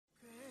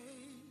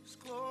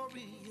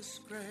Glorious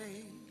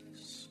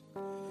grace,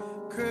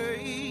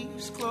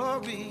 grace,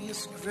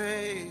 glorious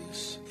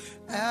grace.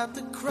 At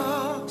the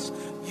cross,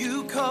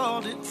 you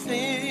called it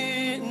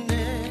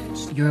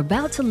finished. You're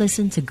about to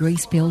listen to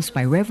Grace Pills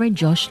by Reverend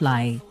Josh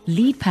Lai,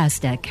 lead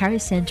pastor at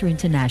Charis Center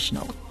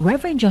International.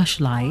 Reverend Josh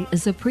Lai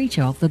is a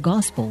preacher of the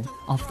gospel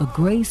of the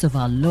grace of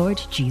our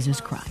Lord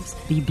Jesus Christ.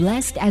 Be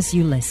blessed as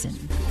you listen.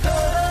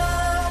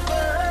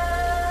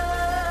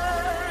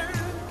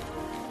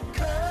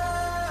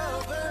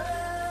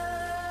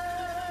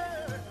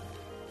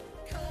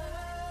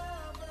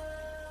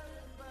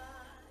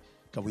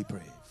 Can we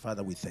pray?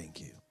 Father, we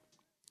thank you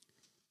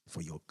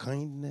for your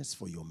kindness,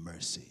 for your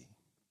mercy.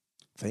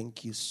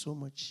 Thank you so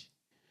much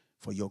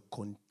for your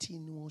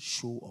continual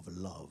show of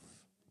love,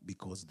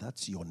 because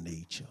that's your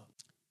nature.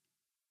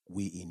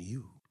 We in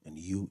you and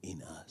you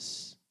in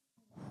us.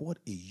 What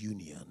a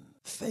union.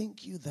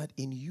 Thank you that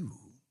in you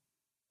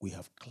we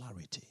have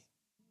clarity.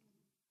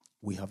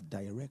 We have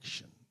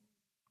direction.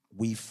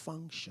 We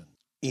function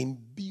in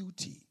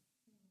beauty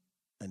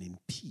and in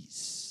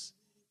peace,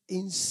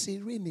 in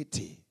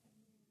serenity,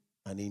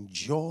 and in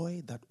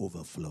joy that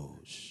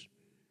overflows.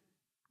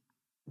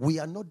 We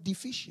are not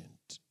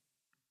deficient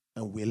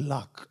and we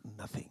lack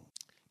nothing.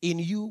 In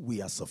you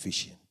we are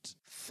sufficient.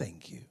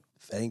 Thank you.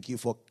 Thank you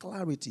for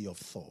clarity of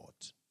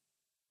thought,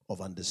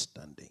 of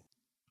understanding,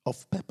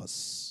 of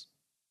purpose,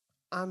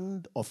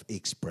 and of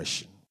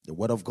expression. The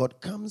word of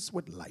God comes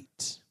with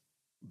light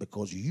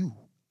because you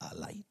are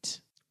light.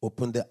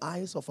 Open the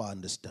eyes of our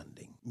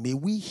understanding. May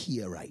we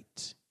hear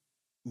right.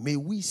 May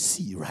we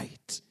see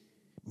right.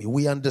 May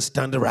we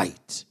understand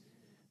right.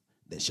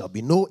 There shall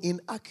be no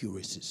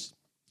inaccuracies,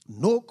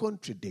 no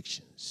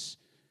contradictions.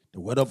 The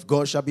word of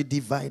God shall be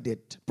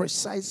divided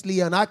precisely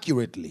and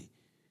accurately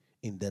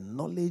in the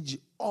knowledge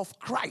of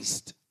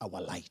Christ,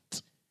 our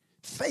light.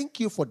 Thank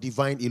you for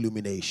divine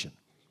illumination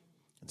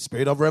and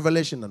spirit of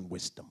revelation and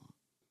wisdom.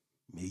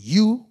 May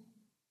you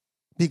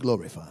be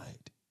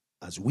glorified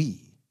as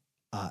we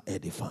are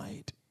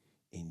edified.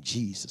 In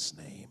Jesus'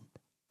 name,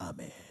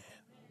 amen.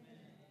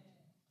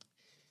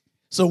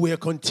 So we are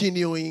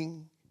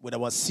continuing with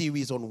our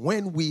series on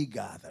when we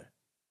gather.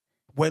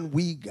 When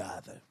we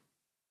gather.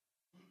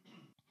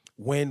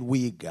 When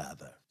we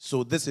gather.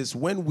 So this is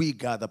When We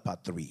Gather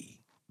part 3.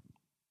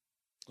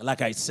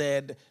 Like I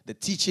said, the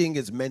teaching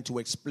is meant to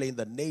explain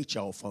the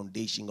nature or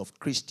foundation of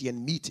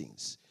Christian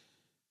meetings.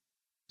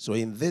 So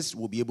in this,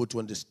 we'll be able to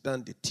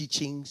understand the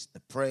teachings,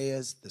 the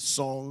prayers, the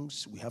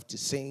songs we have to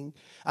sing.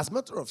 As a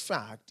matter of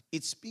fact,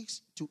 it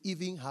speaks to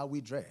even how we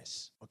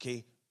dress.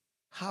 Okay?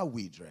 How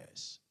we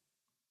dress.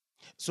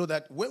 So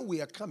that when we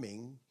are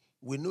coming,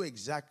 we know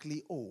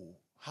exactly,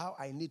 how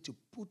I need to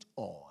put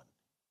on.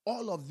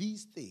 All of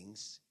these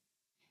things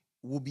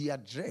will be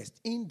addressed.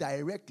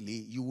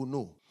 Indirectly, you will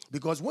know.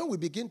 Because when we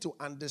begin to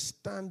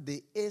understand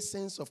the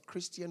essence of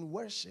Christian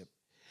worship,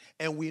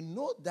 and we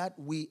know that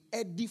we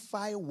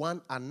edify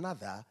one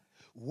another,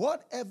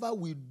 whatever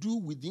we do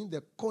within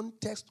the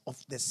context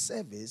of the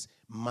service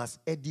must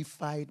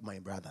edify my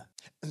brother.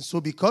 And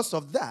so because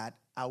of that,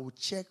 I will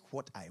check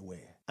what I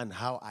wear and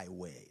how I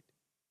wear it.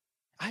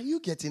 Are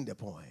you getting the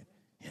point?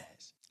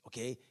 Yes.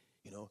 Okay.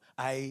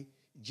 I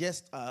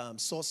just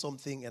saw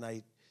something and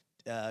I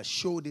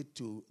showed it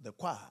to the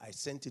choir. I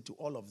sent it to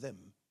all of them.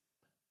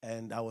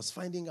 And I was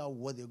finding out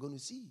what they're going to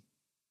see.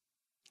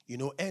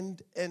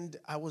 And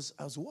I was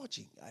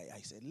watching.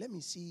 I said, let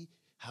me see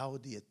how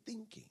they're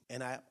thinking.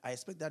 And I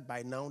expect that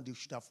by now they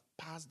should have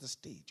passed the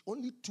stage.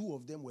 Only 2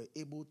 of them were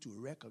able to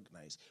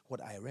recognize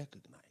what I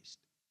recognized.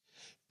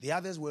 The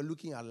others were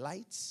looking at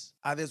lights.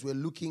 Others were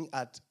looking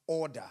at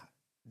order.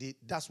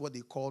 That's what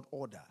they called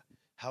order.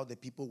 How the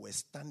people were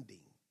standing.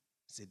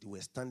 Said they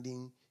were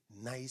standing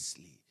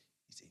nicely.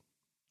 You see,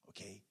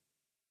 okay?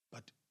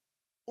 But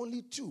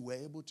only 2 were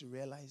able to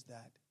realize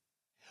that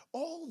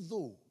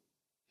although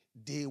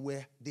they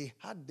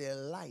had their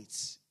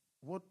lights,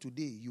 what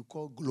today you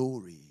call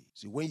glory.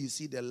 So when you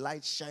see the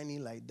light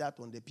shining like that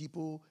on the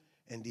people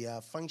and they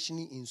are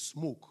functioning in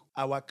smoke,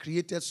 our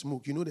created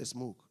smoke,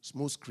 the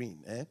smoke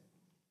screen,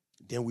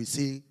 then we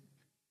say,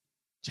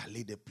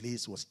 Charlie, the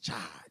place was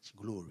charged,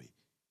 glory.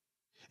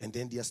 And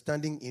then they are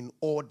standing in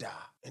order.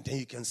 And then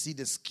you can see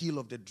the skill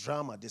of the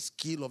drama, the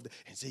skill of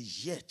and say,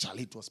 yeah,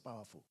 Charlie, it was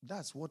powerful.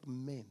 That's what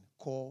men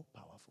call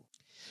powerful.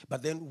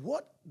 But then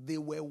what they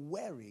were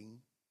wearing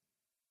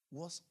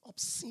was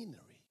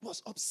obscenery.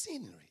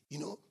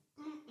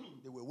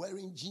 They were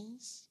wearing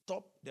jeans.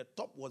 The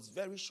top was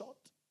very short.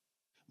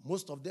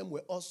 Most of them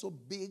were also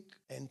big,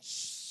 and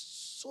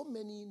so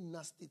many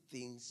nasty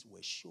things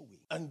were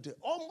showing. And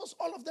almost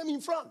all of them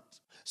in front.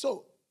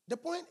 So the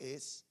point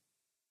is,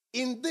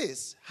 in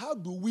this, how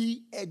do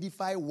we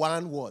edify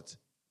one what?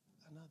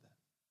 Another.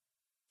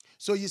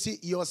 So you see,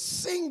 you're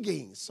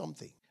singing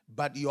something,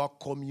 but you're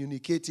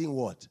communicating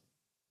what?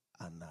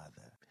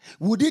 Another.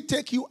 Would it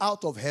take you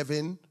out of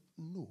heaven?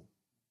 No.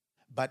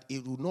 But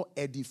it will not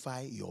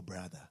edify your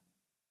brother.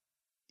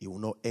 It will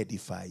not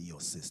edify your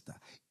sister.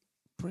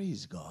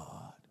 Praise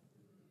God.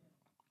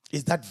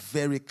 Is that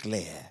very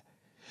clear?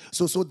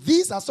 So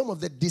these are some of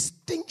the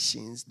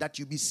distinctions that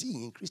you be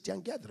seeing in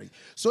Christian gathering.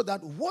 So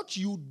that what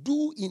you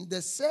do in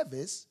the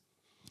service,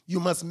 you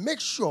must make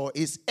sure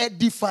is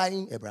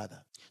edifying a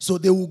brother. So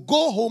they will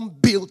go home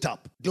built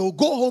up. They will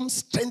go home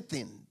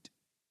strengthened.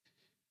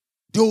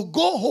 They will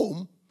go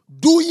home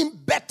doing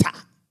better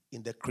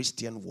in the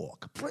Christian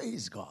walk.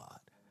 Praise God.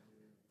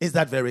 Is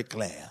that very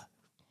clear?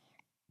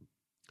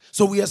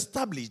 So we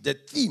established the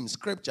theme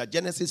scripture,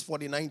 Genesis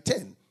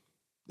 49:10.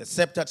 The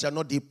scepter shall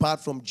not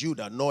depart from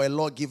Judah, nor a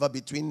lawgiver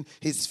between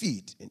his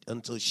feet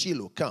until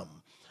Shiloh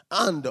come.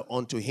 And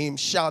unto him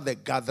shall the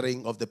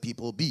gathering of the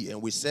people be.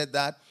 And we said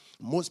that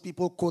most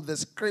people quote the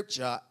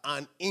scripture,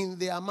 and in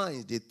their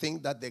minds they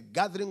think that the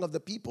gathering of the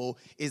people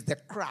is the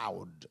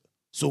crowd.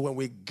 So when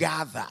we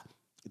gather,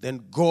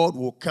 then God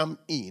will come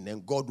in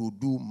and God will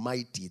do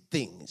mighty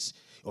things.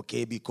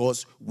 Okay,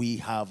 because we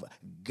have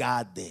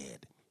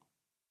gathered.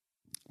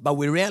 But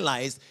we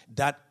realize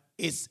that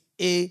it's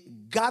a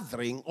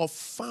gathering of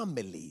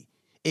family.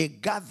 A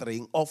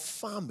gathering of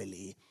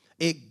family.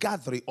 A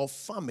gathering of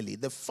family.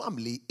 The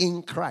family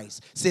in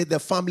Christ. Say the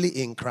family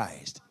in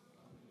Christ.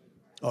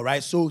 All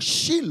right, so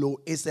Shiloh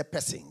is a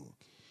person.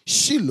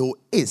 Shiloh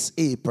is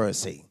a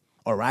person.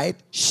 All right,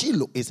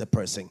 Shiloh is a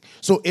person.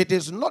 So it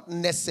is not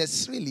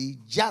necessarily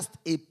just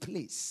a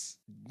place.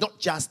 Not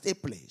just a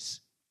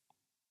place.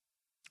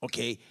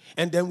 Okay,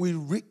 and then we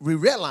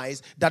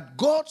realize that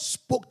God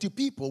spoke to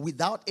people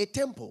without a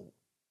temple,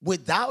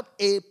 without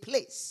a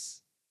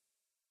place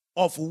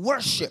of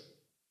worship,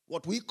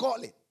 what we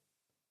call it.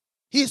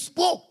 He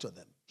spoke to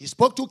them. He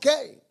spoke to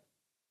Cain.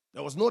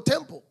 There was no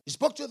temple. He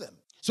spoke to them.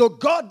 So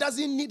God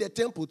doesn't need a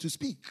temple to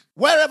speak.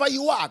 Wherever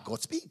you are,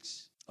 God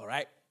speaks. All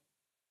right.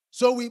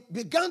 So we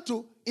began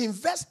to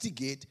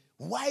investigate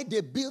why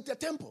they built a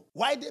temple.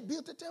 Why they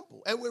built a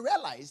temple. And we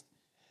realized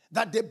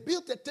that they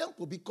built a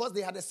temple because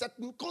they had a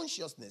certain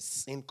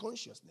consciousness.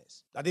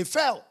 That they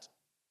felt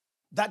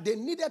that they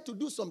needed to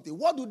do something.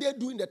 What do they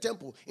do in the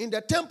temple? In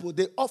the temple,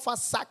 they offer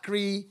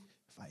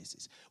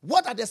sacrifices.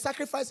 What are the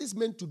sacrifices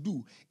meant to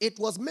do? It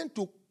was meant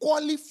to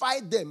qualify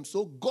them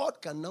so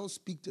God can now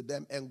speak to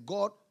them and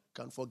God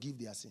can forgive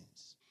their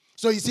sins.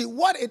 So you see,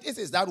 what it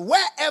is that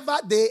wherever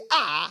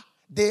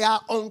they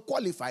are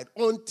unqualified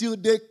until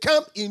they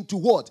come into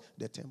what?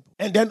 The temple.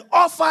 And then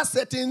offer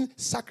certain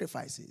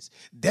sacrifices.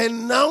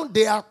 Then now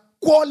they are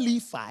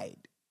qualified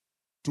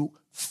to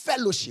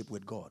fellowship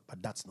with God.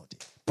 But that's not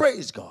it.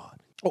 Praise God.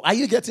 Oh, are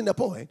you getting the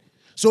point?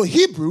 So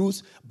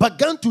Hebrews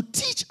began to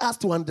teach us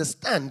to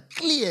understand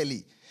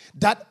clearly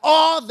that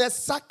all the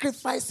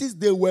sacrifices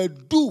they were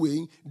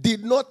doing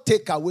did not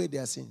take away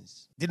their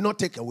sins. Did not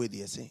take away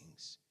their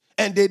sins.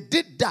 And they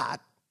did that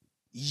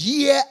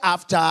year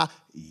after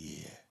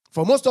year.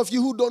 For most of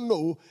you who don't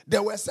know,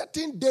 there were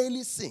certain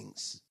daily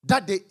sins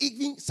that they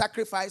even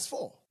sacrificed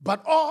for.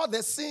 But all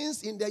the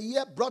sins in the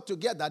year brought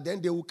together,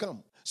 then they will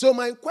come. So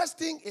my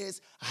question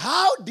is,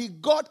 how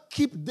did God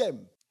keep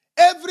them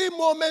every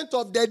moment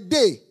of the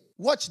day?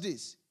 Watch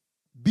this.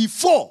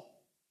 Before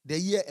the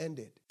year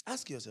ended.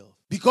 Ask yourself.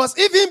 Because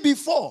even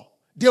before,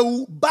 they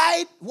will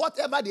buy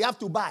whatever they have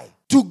to buy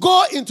to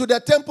go into the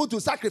temple to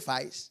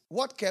sacrifice.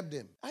 What kept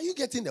them? Are you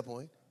getting the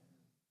point?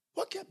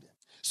 What kept them?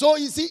 So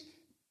you see,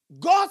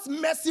 God's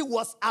mercy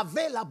was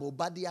available,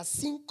 but their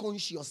sin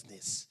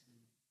consciousness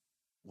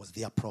was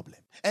their problem.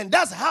 And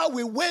that's how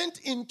we went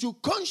into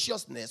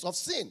consciousness of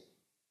sin,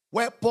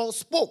 where Paul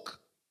spoke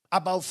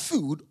about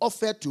food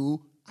offered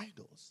to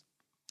idols.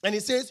 And he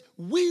says,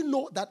 we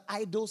know that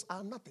idols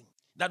are nothing,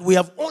 that we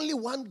have only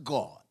one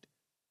God,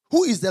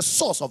 who is the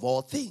source of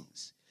all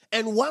things,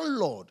 and one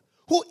Lord,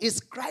 who is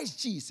Christ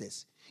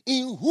Jesus,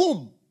 in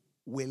whom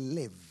we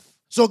live.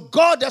 So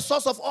God, the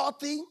source of all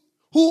things,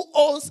 who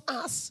owns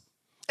us,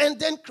 and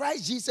then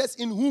Christ Jesus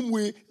in whom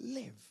we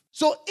live.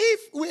 So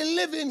if we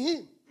live in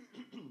him,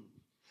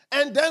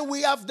 and then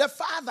we have the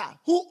Father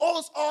who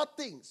owns all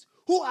things,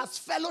 who has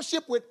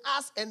fellowship with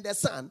us and the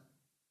Son,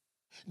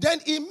 then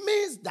it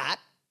means that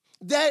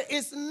there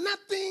is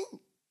nothing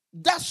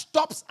that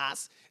stops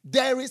us.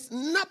 There is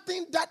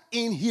nothing that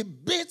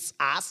inhibits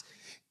us.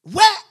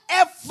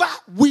 Wherever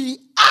we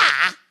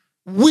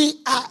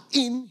are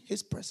in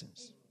his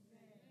presence.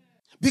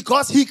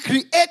 Because he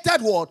created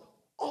what?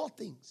 All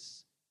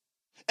things.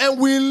 And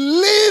we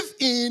live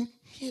in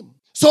him.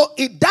 So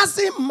it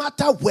doesn't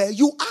matter where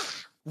you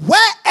are.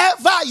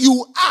 Wherever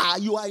you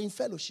are in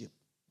fellowship.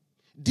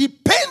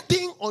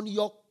 Depending on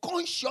your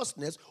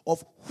consciousness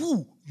of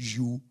who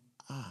you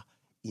are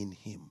in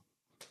him.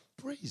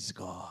 Praise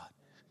God.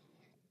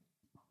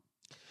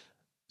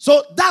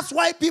 So that's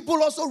why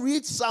people also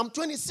read Psalm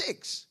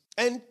 26.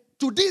 And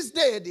to this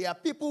day, there are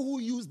people who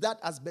use that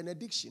as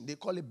benediction. They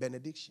call it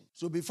benediction.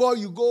 So before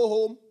you go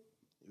home,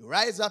 you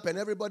rise up and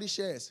everybody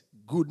shares.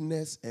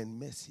 Goodness and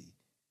mercy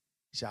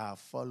shall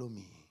follow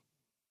me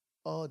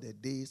all the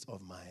days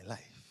of my life.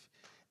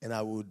 And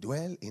I will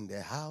dwell in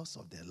the house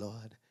of the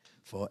Lord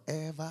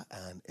forever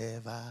and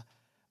ever.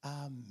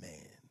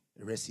 Amen.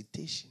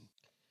 Recitation.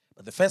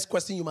 But the first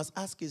question you must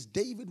ask is,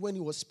 David, when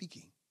he was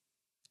speaking,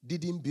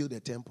 didn't build a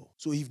temple.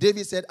 So if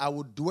David said, I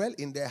will dwell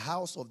in the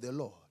house of the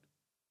Lord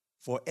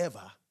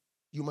forever,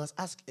 you must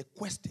ask a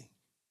question.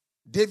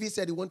 David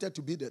said he wanted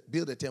to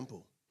build a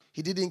temple.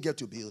 He didn't get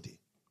to build it.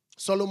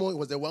 Solomon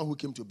was the one who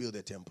came to build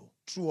the temple.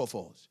 True or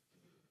false?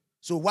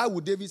 So why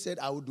would David say,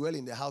 I will dwell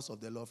in the house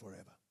of the Lord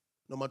forever?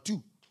 Number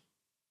two,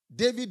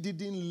 David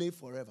didn't live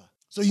forever.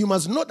 So you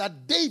must know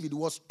that David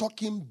was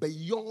talking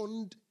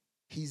beyond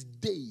his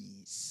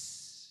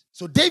days.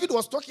 So David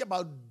was talking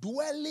about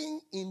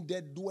dwelling in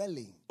the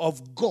dwelling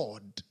of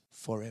God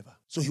forever.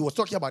 So he was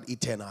talking about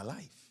eternal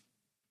life.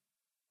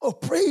 Oh,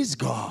 praise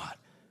God.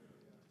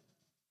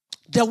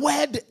 The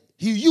word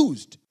he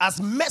used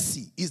as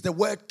mercy is the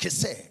word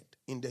chesed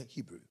in the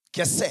Hebrew.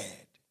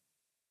 Chesed.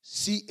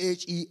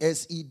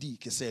 C-H-E-S-E-D.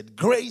 Chesed.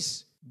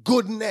 Grace,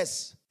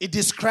 goodness. It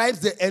describes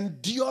the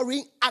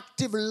enduring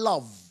active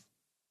love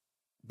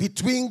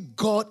between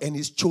God and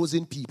his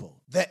chosen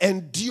people. The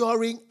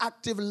enduring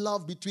active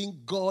love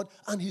between God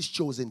and his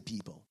chosen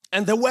people.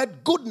 And the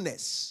word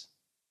goodness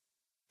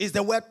is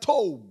the word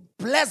tov,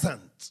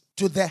 pleasant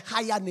to the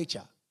higher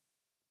nature.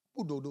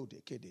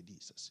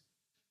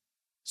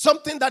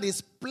 Something that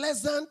is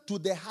pleasant to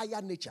the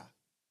higher nature.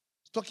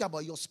 It's talking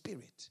about your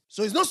spirit.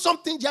 So it's not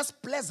something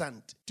just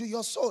pleasant to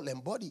your soul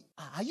and body.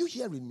 Are you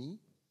hearing me?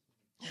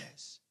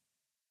 Yes.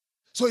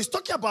 So it's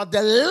talking about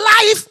the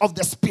life of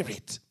the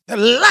spirit. The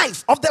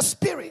life of the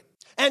spirit.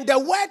 And the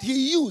word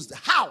he used,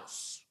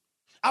 house.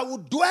 I will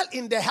dwell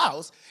in the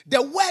house.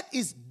 The word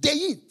is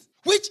deith,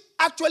 which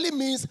actually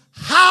means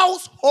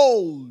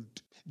household.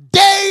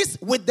 Days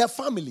with the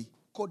family.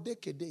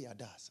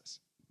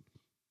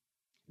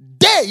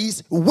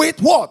 Days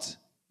with what?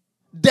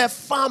 The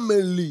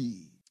family.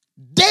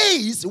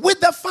 Days with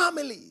the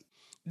family.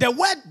 The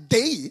word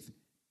deith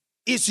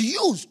is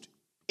used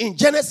in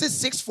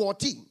Genesis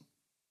 6:14,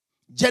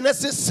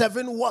 Genesis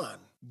 7:1,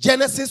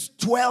 Genesis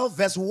 12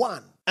 verse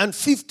 1 and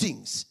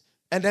 15,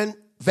 and then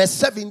verse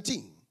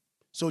 17.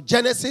 So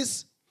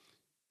Genesis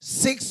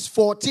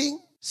 6:14,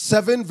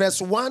 7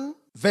 verse 1,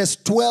 verse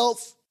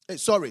 12,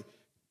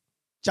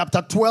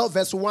 chapter 12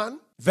 verse 1,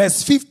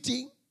 verse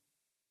 15,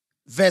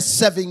 verse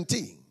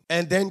 17,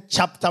 and then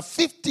chapter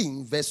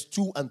 15 verse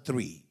 2 and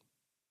 3.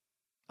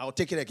 I'll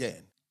take it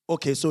again.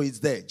 Okay, so it's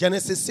there.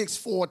 Genesis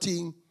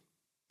 6:14,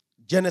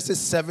 Genesis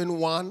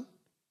 7:1,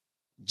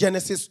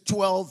 Genesis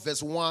 12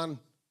 verse 1,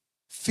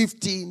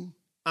 15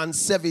 and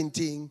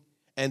 17,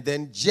 and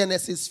then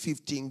Genesis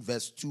 15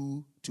 verse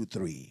 2 to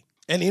 3.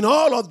 And in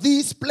all of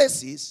these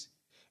places,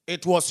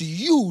 it was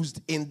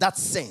used in that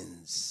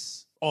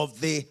sense of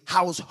the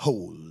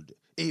household,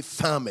 a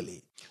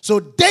family. So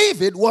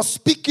David was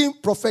speaking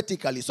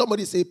prophetically.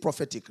 Somebody say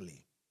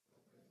prophetically.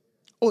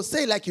 Oh,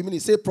 say like you mean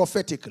it. Say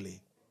prophetically.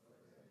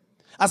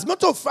 As a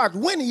matter of fact,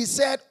 when he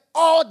said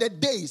all the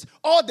days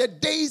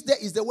there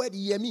is the word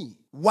Yemi.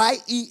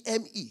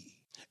 Y-E-M-E.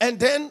 And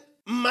then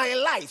my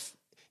life.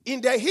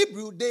 In the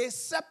Hebrew, they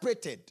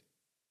separated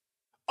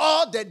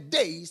all the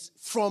days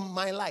from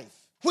my life,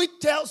 which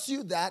tells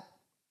you that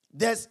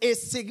there's a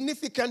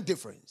significant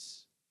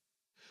difference.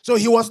 So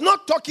he was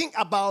not talking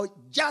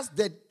about just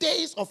the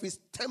days of his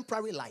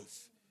temporary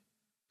life.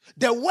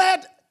 The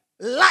word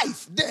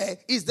life there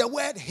is the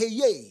word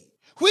heye,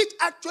 which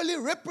actually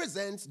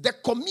represents the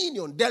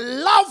communion, the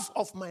love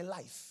of my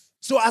life.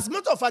 So as a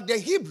matter of fact, the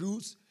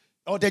Hebrews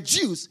or the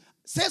Jews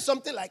say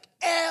something like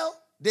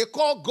El, they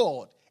call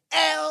God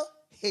El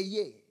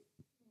Heye,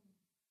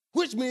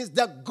 which means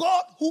the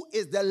God who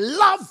is the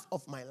love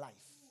of my life.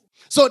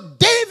 So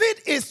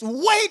David is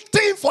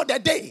waiting for the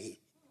day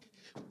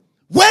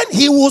when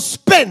he will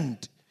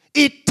spend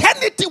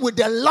eternity with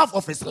the love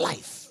of his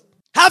life,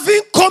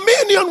 having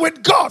communion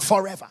with God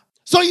forever.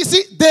 So you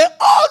see, they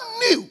all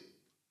knew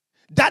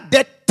that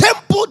the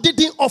temple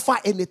didn't offer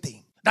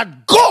anything,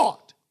 that God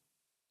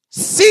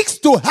seeks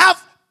to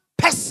have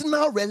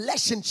personal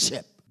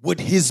relationship with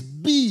his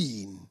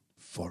being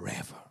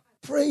forever.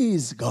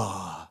 Praise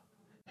God.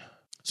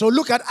 So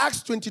look at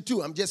Acts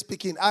 22. I'm just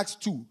picking Acts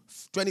 2,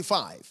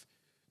 25,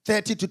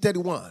 30 to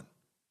 31.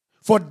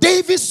 For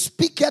David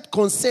speaketh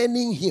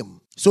concerning him.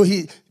 So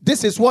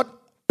this is what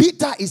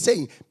Peter is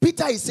saying.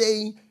 Peter is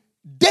saying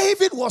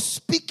David was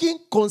speaking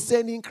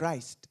concerning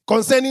Christ.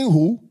 Concerning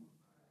who?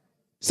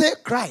 Say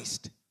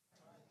Christ.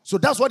 So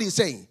that's what he's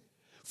saying.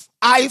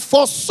 I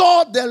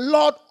foresaw the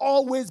Lord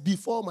always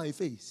before my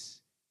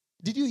face.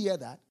 Did you hear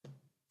that?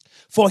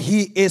 For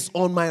he is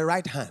on my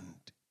right hand,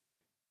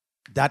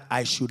 that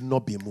I should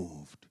not be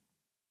moved.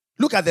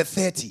 Look at the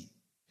 30.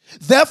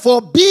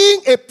 Therefore,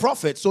 being a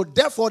prophet, so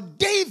therefore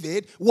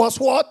David was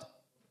what?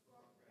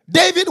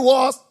 David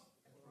was.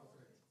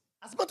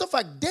 As a matter of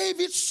fact,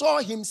 David saw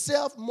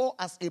himself more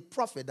as a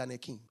prophet than a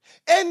king.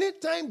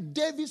 Anytime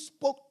David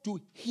spoke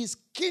to his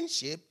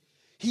kingship,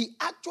 he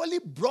actually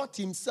brought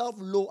himself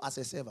low as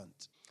a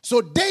servant. So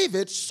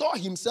David saw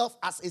himself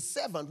as a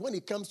servant when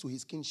it comes to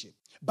his kingship.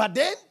 But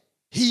then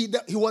he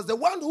was the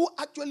one who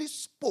actually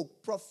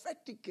spoke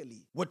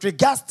prophetically with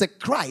regards to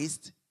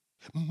Christ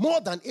more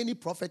than any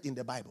prophet in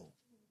the Bible.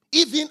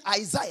 Even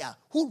Isaiah,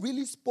 who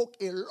really spoke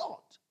a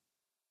lot.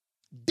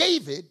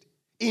 David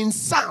in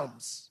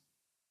Psalms.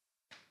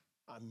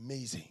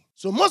 Amazing.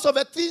 So most of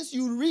the things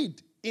you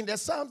read in the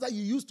Psalms that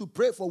you used to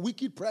pray for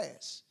wicked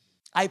prayers.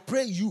 I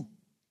pray you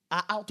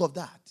are out of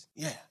that.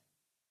 Yeah.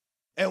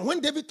 And when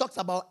David talks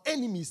about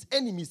enemies,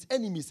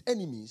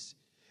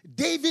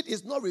 David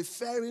is not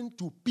referring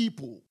to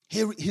people.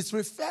 He's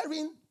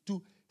referring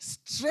to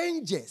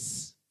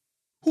strangers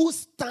who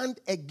stand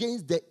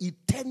against the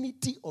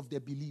eternity of the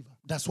believer.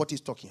 That's what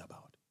he's talking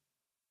about.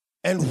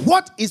 And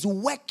what is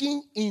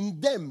working in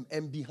them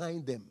and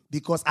behind them.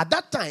 Because at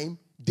that time,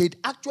 they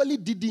actually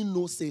didn't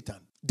know Satan.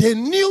 They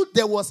knew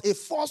there was a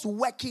force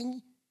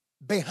working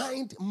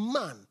behind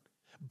man,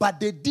 but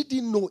they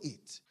didn't know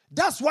it.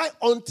 That's why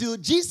until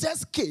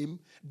Jesus came,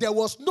 there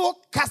was no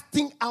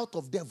casting out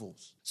of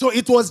devils. So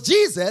it was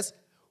Jesus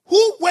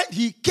who, when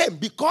he came,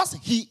 because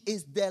he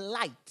is the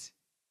light,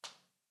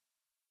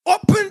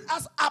 opened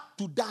us up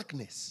to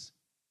darkness,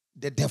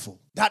 the devil.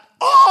 That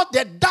all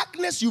the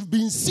darkness you've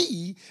been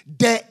seeing,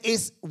 there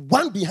is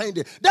one behind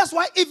it. That's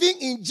why even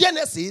in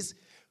Genesis,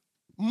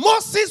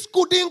 Moses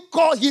couldn't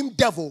call him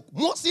devil.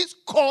 Moses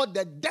called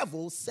the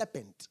devil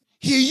serpent.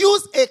 He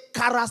used a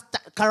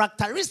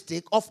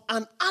characteristic of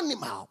an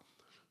animal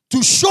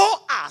to show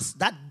us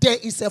that there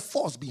is a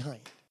force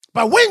behind.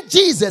 But when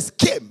Jesus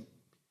came,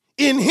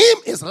 in him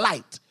is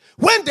light.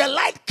 When the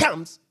light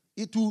comes,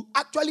 it will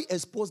actually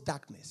expose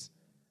darkness.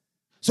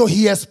 So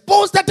he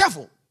exposed the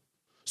devil.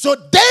 So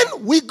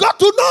then we got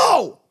to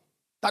know.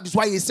 That is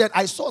why he said,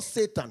 I saw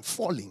Satan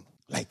falling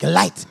like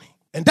lightning.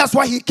 And that's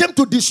why he came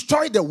to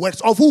destroy the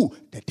works of who?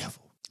 The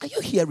devil. Are you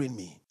hearing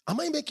me? Am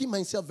I making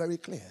myself very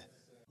clear?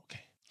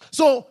 Okay.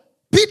 So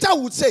Peter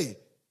would say,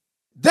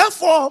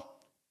 therefore,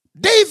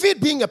 David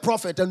being a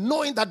prophet and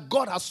knowing that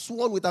God has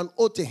sworn with an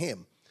oath to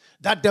him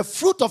that the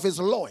fruit of his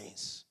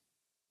loins,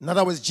 in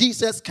other words,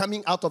 Jesus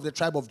coming out of the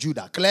tribe of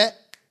Judah, clear?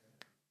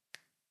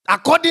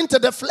 According to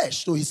the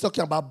flesh, so he's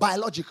talking about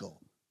biological,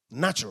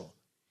 natural,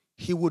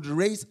 he would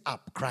raise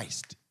up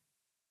Christ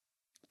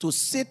to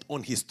sit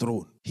on his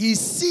throne. He's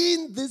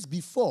seen this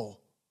before,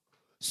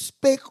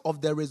 spake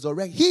of the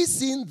resurrection. He's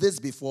seen this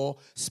before,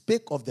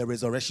 spake of the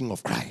resurrection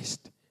of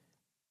Christ,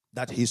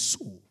 that his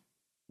soul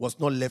was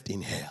not left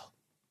in hell,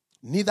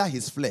 neither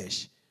his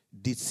flesh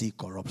did see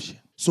corruption.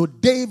 So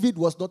David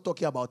was not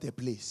talking about a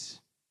place.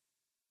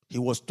 He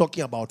was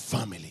talking about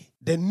family.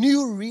 The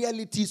new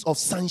realities of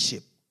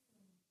sonship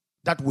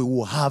that we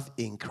will have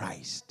in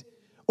Christ.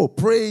 Oh,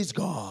 praise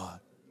God.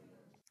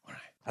 All right.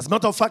 As a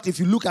matter of fact, if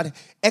you look at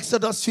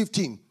Exodus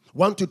 15,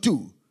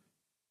 1-2,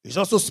 it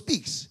also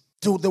speaks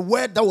to the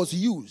word that was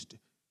used.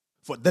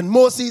 For then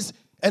Moses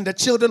and the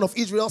children of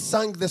Israel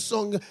sang the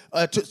song,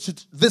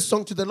 this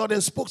song to the Lord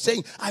and spoke,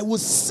 saying, I will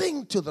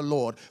sing to the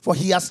Lord, for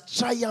he has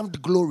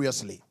triumphed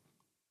gloriously.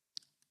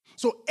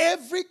 So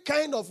every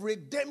kind of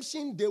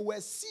redemption they were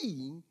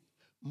seeing,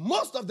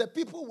 most of the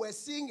people were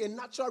seeing a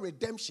natural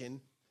redemption,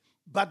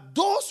 but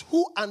those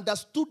who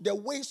understood the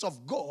ways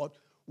of God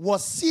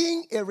was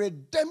seeing a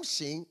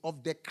redemption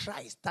of the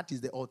Christ. That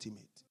is the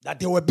ultimate. That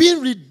they were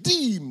being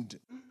redeemed.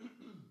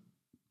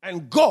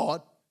 And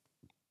God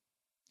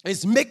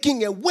is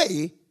making a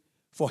way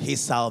for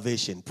his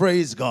salvation.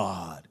 Praise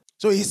God.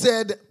 So he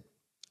said,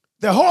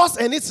 the horse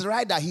and its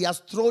rider he has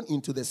thrown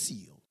into the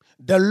sea.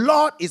 The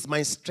Lord is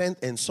my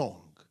strength and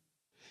song.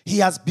 He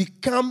has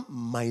become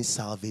my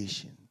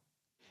salvation.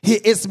 He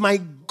is my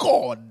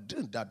God.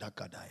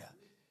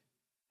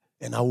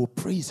 And I will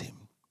praise him.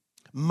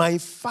 My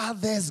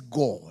father's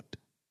God.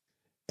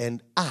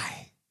 And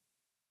I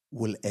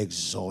will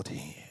exalt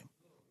him.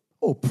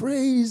 Oh,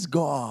 praise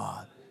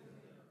God.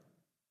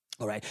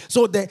 All right.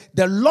 So the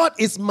Lord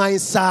is my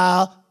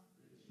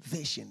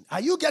salvation. Are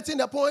you getting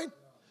the point?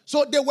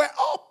 So they were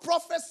all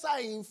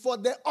prophesying for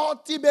the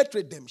ultimate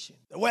redemption.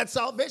 The word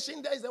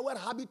salvation, there is the word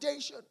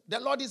habitation. The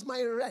Lord is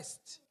my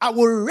rest. I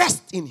will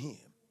rest in him.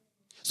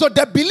 So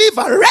the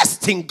believer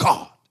rests in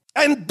God.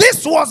 And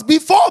this was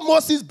before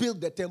Moses built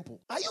the temple.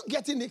 Are you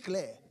getting it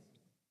clear?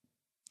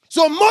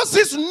 So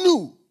Moses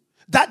knew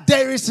that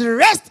there is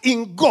rest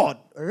in God.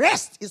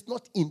 Rest is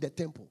not in the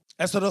temple.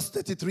 Exodus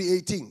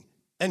 33:18.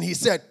 And he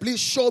said, please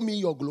show me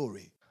your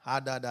glory.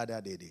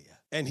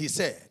 And he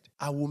said,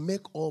 I will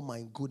make all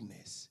my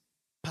goodness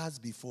pass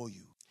before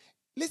you.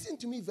 Listen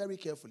to me very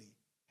carefully.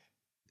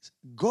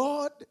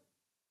 God,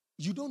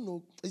 you don't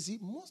know. You see,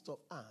 most of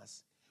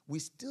us, we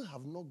still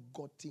have not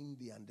gotten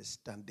the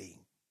understanding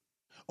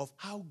of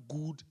how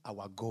good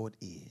our God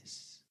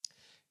is.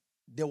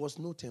 There was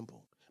no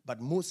temple.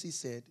 But Moses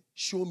said,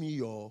 show me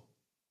your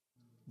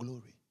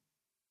glory.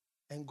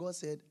 And God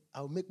said,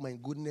 I'll make my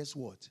goodness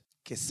what?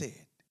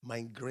 Kesed,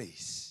 my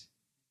grace,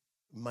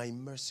 my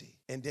mercy.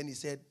 And then he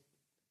said,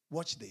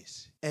 watch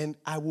this. And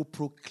I will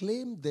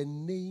proclaim the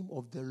name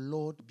of the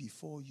Lord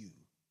before you.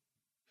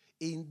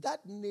 In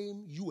that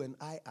name, you and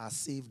I are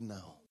saved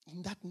now.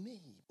 In that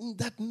name. In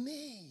that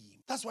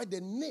name. That's why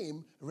the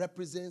name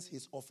represents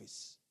his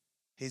office.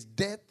 His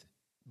death,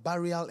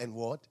 burial, and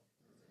what?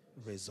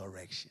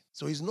 Resurrection.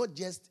 So it's not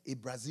just a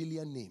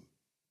Brazilian name.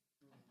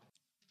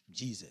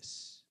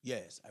 Jesus.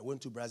 Yes, I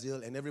went to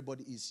Brazil and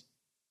everybody is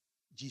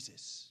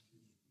Jesus.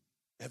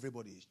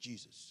 Everybody is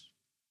Jesus.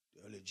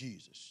 They're only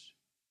Jesus.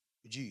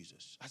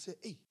 Jesus. I said,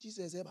 hey,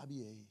 Jesus.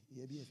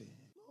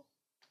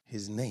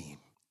 His name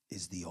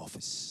is the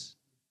office.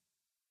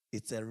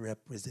 It's a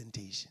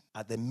representation.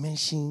 At the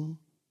mention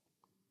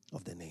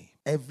of the name,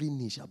 every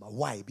knee shall bow.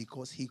 Why?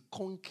 Because he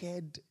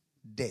conquered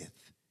death.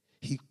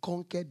 He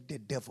conquered the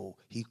devil.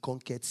 He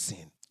conquered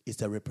sin.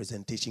 It's a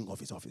representation of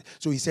his office.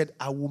 So he said,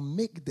 I will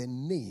make the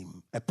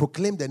name, I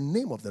proclaim the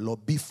name of the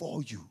Lord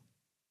before you.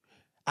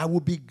 I will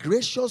be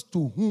gracious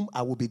to whom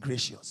I will be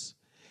gracious.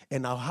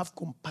 And I'll have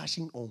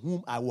compassion on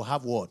whom I will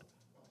have what?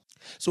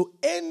 So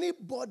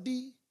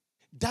anybody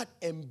that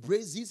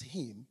embraces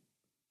him,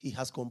 he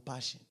has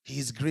compassion. He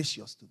is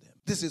gracious to them.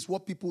 This is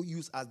what people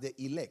use as the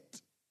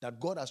elect. That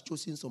God has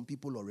chosen some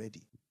people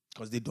already.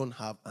 Because they don't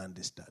have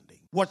understanding.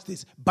 Watch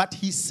this. But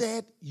he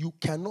said, you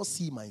cannot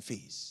see my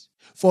face.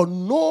 For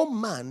no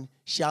man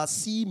shall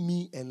see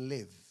me and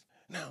live.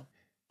 Now,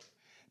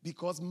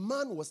 because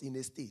man was in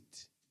a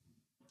state,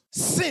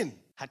 sin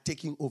had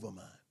taken over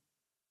man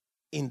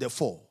in the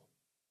fall.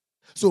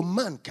 So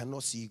man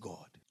cannot see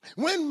God.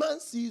 When man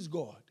sees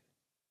God,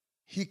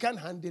 he can't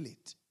handle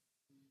it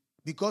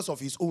because of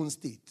his own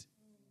state.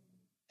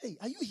 Hey,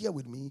 are you here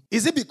with me?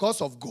 Is it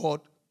because of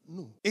God?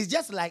 No. It's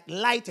just like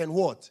light and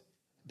what?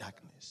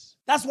 Darkness.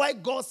 That's why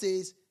God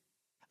says,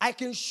 I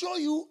can show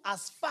you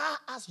as far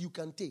as you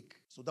can take.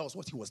 So that was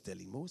what he was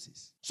telling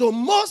Moses. So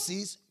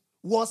Moses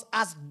was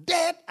as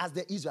dead as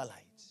the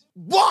Israelites.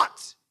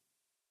 But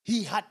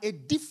he had a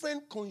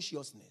different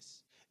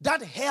consciousness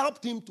that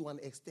helped him to an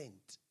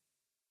extent.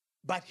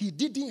 But he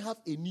didn't have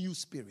a new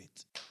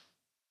spirit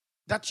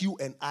that you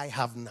and I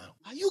have now.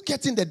 Are you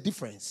getting the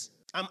difference?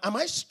 Am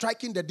I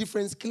striking the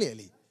difference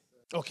clearly?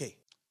 Okay.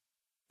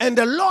 And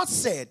the Lord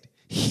said,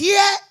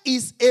 here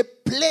is a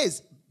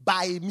place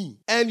by me,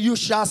 and you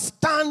shall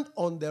stand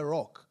on the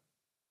rock.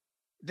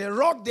 The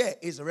rock there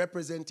is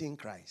representing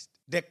Christ.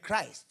 The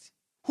Christ,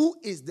 who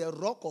is the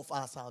rock of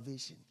our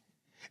salvation,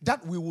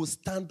 that we will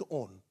stand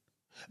on.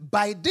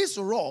 By this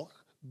rock,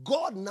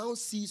 God now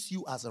sees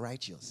you as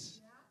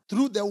righteous.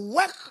 Through the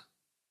work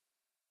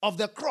of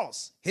the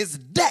cross, his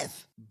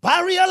death,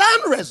 burial,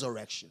 and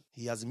resurrection,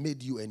 he has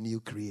made you a new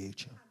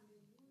creature.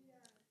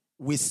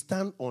 We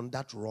stand on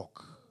that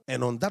rock.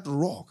 And on that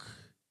rock,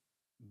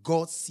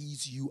 God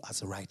sees you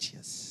as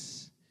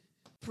righteous.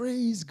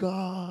 Praise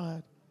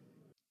God.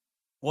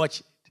 Watch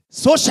it.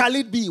 So shall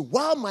it be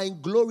while my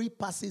glory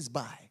passes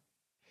by,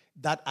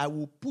 that I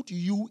will put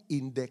you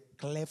in the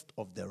cleft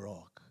of the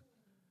rock.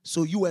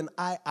 So you and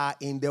I are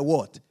in the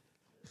what?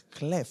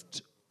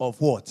 Cleft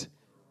of what?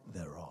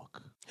 The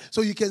rock.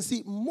 So you can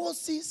see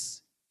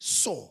Moses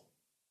saw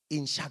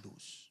in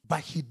shadows,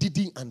 but he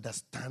didn't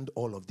understand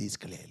all of this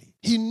clearly.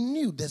 He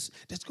knew there's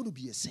going to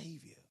be a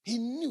savior. He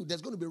knew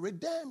there's going to be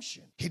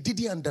redemption. He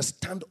didn't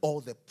understand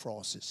all the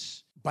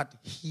process, but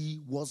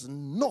he was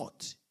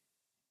not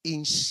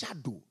in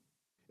shadow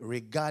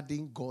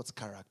regarding God's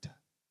character,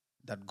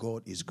 that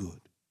God is good.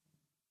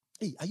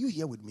 Hey, are you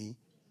here with me?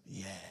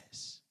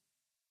 Yes.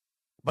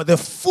 But the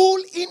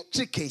full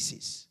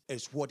intricacies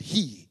is what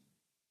he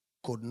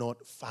could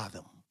not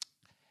fathom.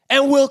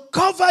 And will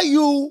cover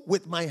you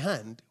with my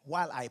hand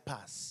while I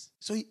pass.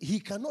 So he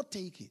cannot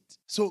take it.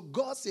 So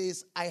God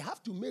says, I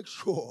have to make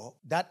sure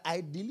that I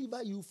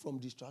deliver you from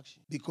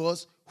destruction.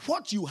 Because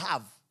what you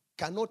have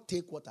cannot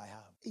take what I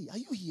have. Hey, are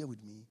you here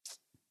with me?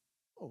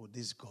 Oh,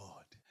 this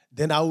God.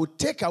 Then I will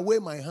take away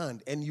my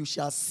hand, and you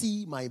shall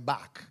see my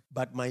back,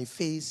 but my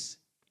face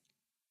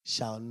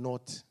shall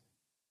not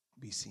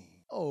be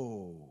seen.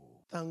 Oh,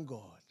 thank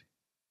God.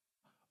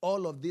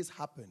 All of this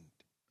happened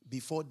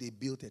before they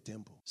built a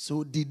temple.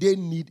 So did they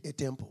need a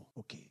temple?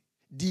 Okay.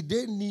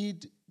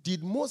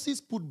 Did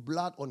Moses put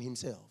blood on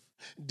himself?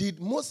 Did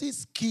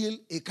Moses kill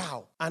a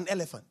cow, an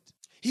elephant?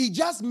 He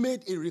just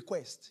made a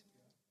request.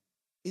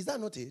 Is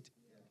that not it?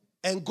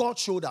 And God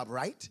showed up,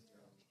 right?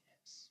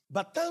 Yes.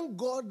 But thank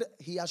God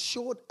he has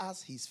showed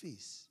us his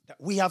face.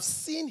 We have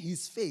seen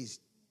his face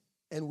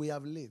and we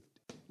have lived.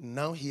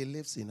 Now he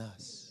lives in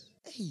us.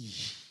 Hey.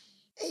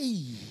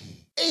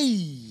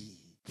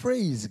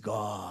 Praise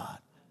God.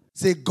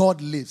 Say,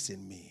 God lives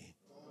in me.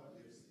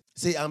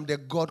 Say, I'm the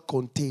God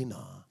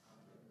container.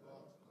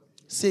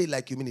 Say it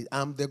like you mean it.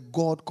 I'm the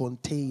God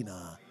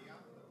container.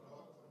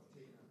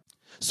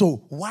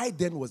 So why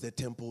then was the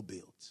temple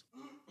built?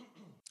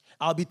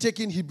 I'll be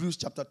taking Hebrews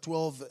chapter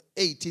 12,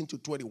 18 to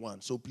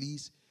 21. So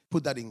please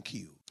put that in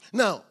queue.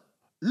 Now,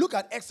 look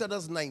at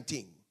Exodus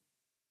 19,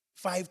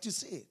 5 to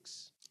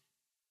 6.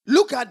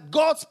 Look at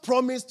God's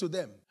promise to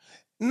them.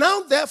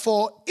 Now,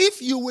 therefore,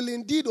 if you will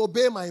indeed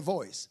obey my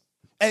voice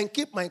and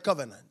keep my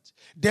covenant,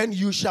 then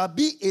you shall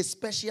be a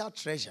special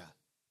treasure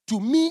to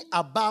me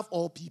above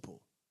all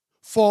people.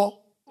 For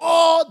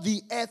all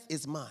the earth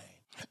is mine.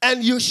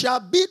 And you shall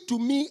be to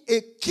me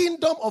a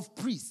kingdom of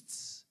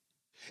priests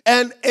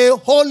and a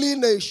holy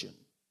nation.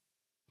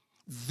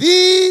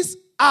 These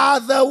are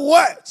the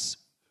words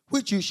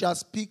which you shall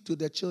speak to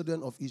the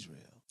children of Israel.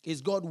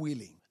 Is God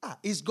willing?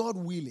 Is God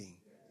willing?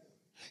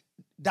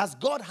 Does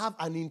God have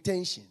an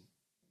intention?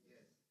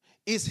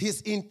 Is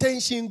his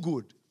intention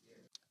good?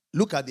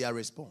 Look at their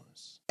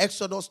response.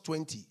 Exodus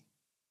 20,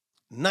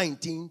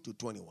 19 to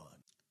 21.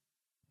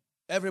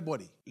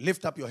 Everybody,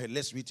 lift up your head.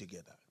 Let's read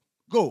together.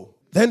 Go.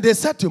 Then they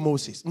said to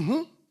Moses,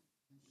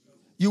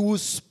 you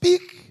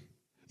speak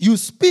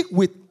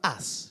with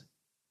us,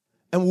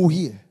 and we'll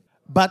hear.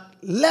 But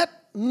let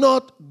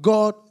not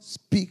God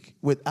speak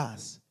with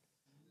us,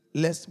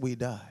 lest we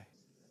die.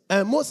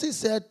 And Moses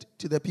said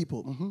to the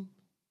people,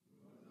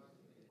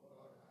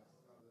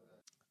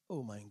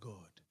 oh my God.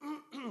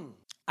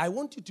 I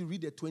want you to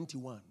read the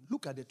 21.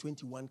 Look at the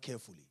 21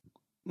 carefully.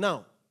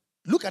 Now,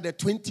 look at the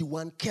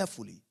 21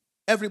 carefully.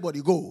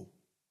 Everybody go.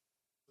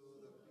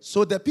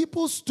 So the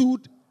people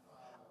stood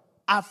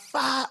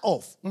afar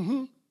off.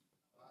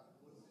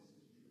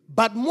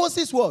 But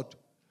Moses what?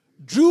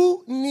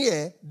 Drew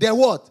near the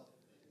what?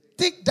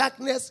 Thick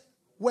darkness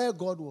where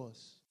God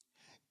was.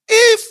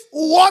 If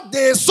what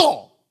they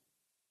saw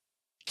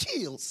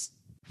kills,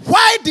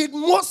 why did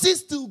Moses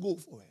still go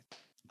for it?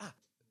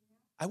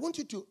 I want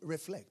you to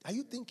reflect. Are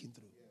you thinking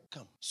through?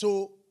 Come.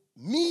 So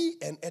me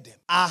and Adam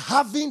are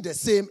having the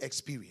same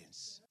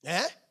experience.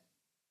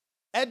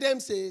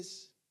 Adam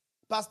says,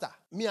 Pastor,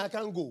 me I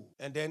can't go.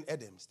 And then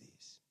Adam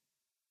stays.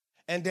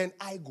 And then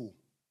I go.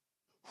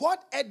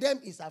 What Adam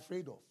is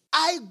afraid of,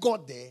 I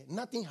got there,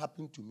 nothing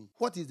happened to me.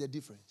 What is the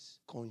difference?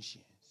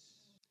 Conscience.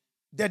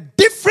 The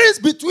difference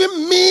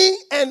between me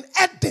and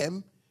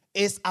Adam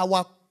is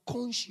our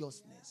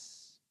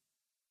consciousness.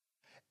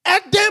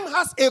 Adam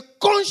has a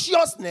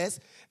consciousness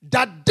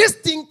that this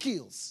thing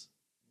kills.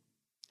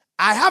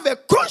 I have a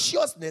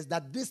consciousness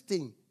that this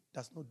thing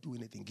does not do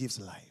anything, gives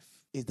life.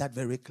 Is that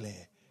very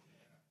clear?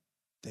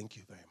 Thank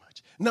you very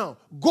much. Now,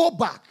 go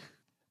back.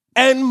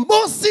 And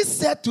Moses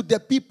said to the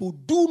people,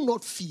 do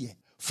not fear,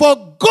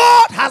 for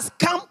God has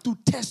come to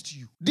test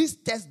you. This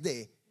test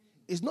there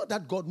is not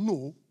that God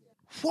knows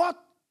what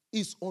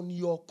is on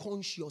your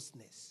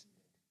consciousness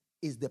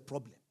is the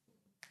problem.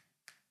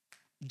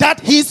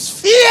 That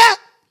his fear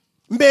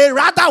may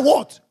rather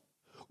what?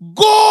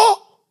 Go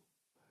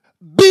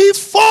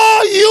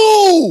before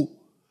you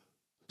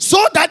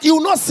so that you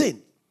will not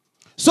sin.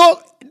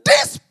 So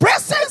this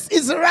presence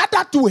is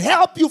rather to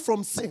help you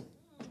from sin.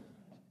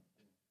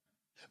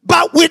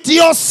 But with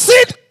your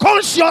sin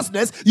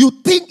consciousness, you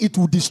think it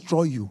will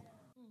destroy you.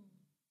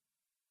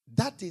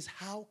 That is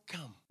how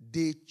come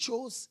they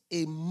chose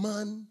a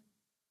man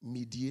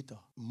mediator,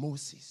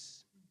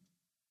 Moses,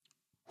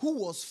 who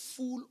was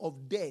full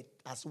of death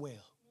as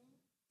well,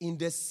 in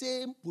the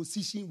same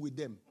position with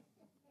them,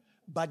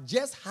 but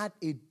just had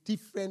a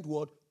different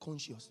word,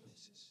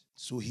 consciousness.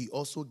 So he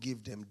also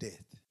gave them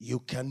death. You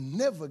can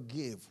never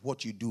give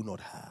what you do not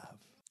have.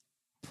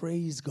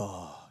 Praise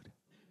God.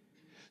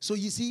 So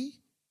you see,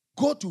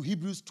 go to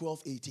Hebrews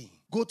 12:18.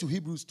 Go to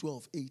Hebrews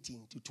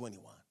 12:18 to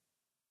 21.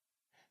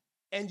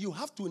 And you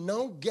have to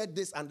now get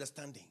this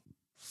understanding.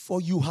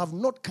 For you have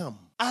not come,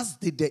 as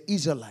did the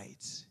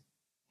Israelites,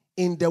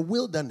 in the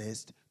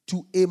wilderness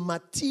to a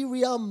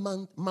material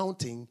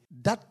mountain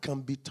that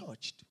can be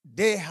touched.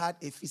 They had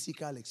a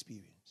physical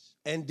experience.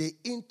 And they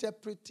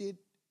interpreted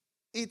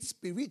it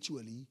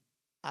spiritually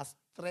as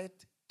threat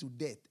to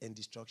death and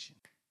destruction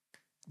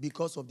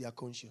because of their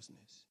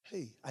consciousness.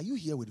 Hey, are you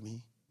here with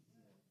me?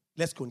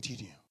 Let's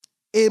continue.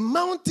 A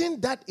mountain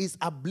that is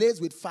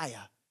ablaze with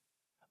fire,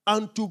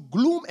 unto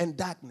gloom and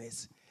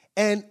darkness,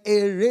 and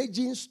a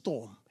raging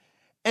storm,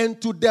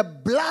 and to the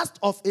blast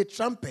of a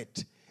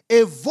trumpet,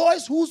 a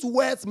voice whose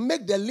words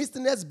make the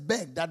listeners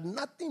beg that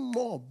nothing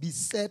more be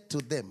said to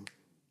them.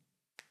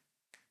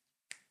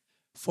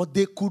 For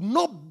they could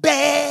not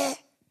bear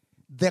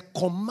the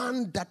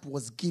command that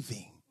was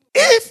given.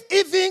 If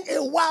even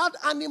a wild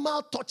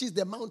animal touches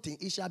the mountain,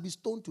 it shall be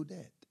stoned to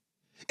death.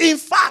 In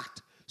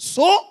fact,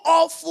 so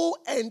awful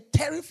and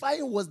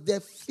terrifying was the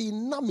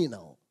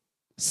phenomenal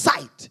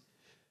sight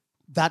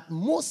that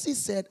Moses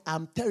said,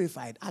 I'm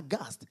terrified,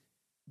 aghast,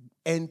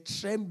 and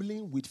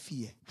trembling with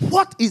fear.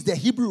 What is the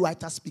Hebrew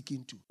writer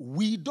speaking to?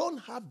 We don't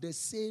have the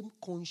same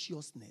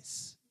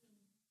consciousness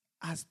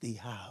as they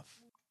have.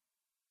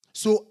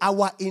 So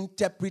our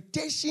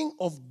interpretation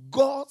of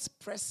God's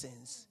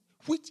presence,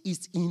 which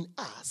is in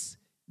us,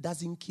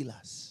 doesn't kill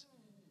us.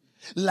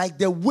 Like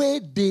the way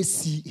they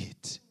see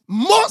it.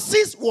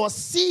 Moses was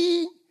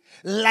seeing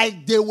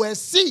like they were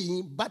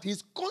seeing, but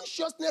his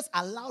consciousness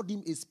allowed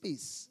him a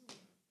space.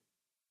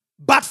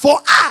 But for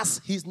us,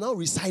 he's now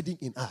residing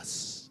in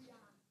us.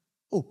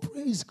 Oh,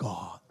 praise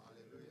God.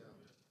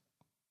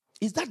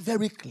 Is that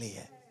very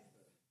clear?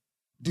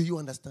 Do you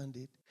understand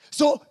it?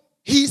 So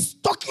he's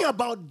talking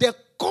about the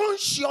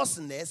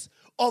consciousness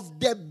of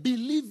the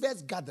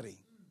believers gathering.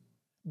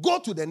 Go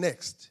to the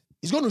next.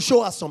 He's going to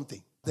show us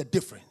something. The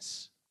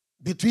difference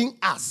between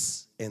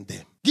us and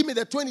them. Give me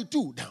the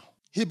 22 down.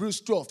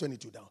 Hebrews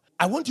 12:22 down.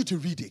 I want you to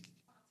read it.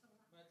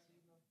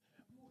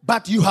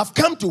 But you have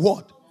come to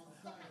what?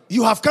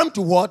 You have come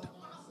to what?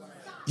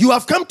 You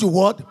have come to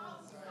what?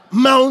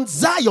 Mount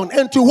Zion,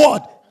 and to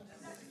what?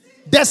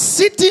 The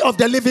city of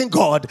the living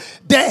God,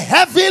 the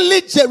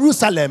heavenly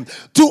Jerusalem,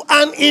 to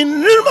an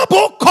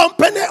innumerable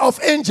company of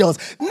angels.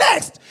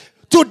 Next,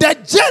 to the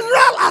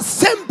general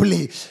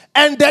assembly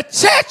and the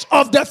church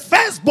of the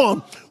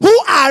firstborn who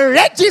are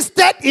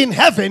registered in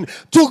heaven,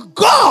 to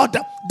God,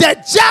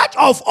 the judge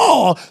of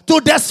all,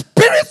 to the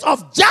spirits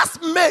of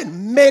just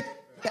men made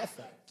perfect.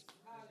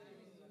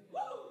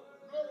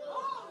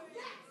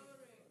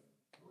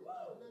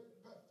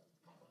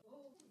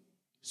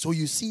 So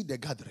you see the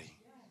gathering.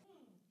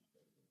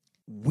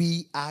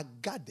 We are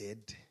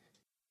gathered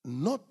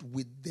not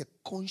with the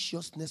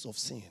consciousness of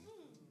sin.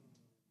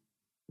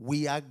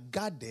 We are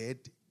gathered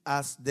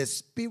as the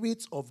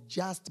spirits of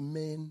just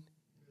men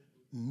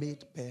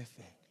made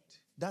perfect.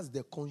 That's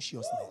the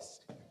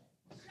consciousness.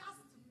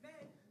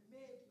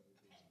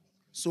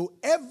 So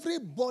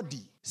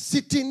everybody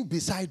sitting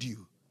beside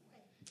you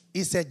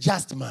is a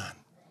just man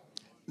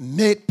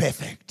made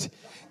perfect.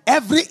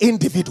 Every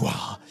individual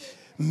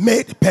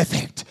made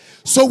perfect.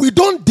 So we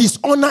don't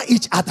dishonor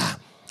each other.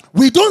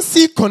 We don't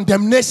see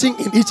condemnation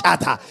in each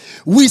other.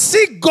 We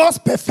see God's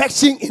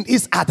perfection in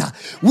each other.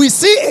 We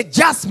see a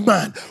just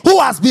man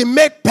who has been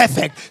made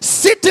perfect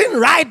sitting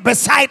right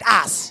beside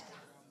us.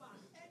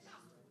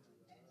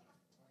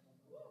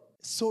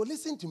 So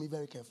listen to me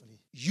very carefully.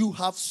 You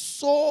have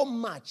so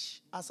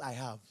much as I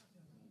have.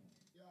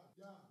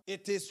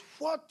 It is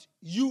what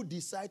you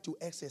decide to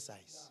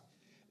exercise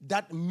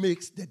that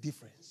makes the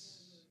difference.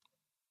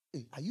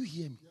 Hey, are you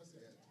hearing me?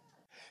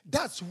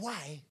 That's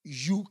why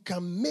you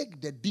can make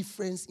the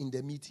difference in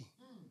the meeting.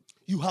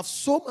 You have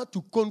so much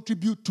to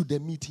contribute to the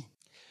meeting.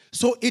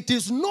 So it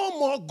is no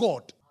more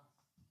God.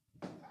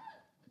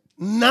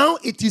 Now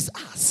it is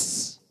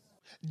us.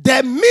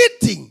 The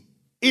meeting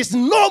is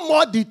no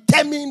more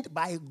determined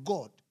by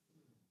God.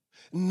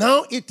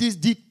 Now it is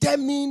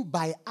determined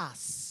by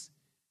us.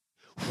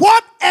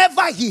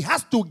 Whatever he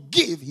has to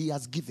give, he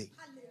has given.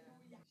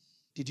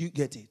 Did you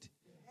get it?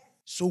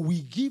 So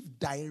we give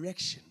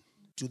direction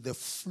to the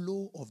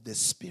flow of the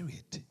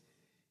Spirit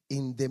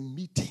in the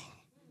meeting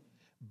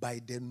by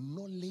the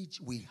knowledge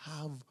we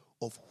have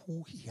of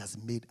who he has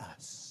made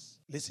us.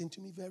 Listen to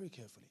me very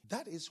carefully.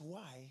 That is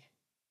why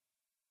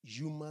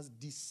you must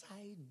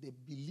decide the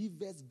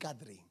believers'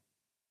 gathering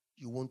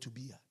you want to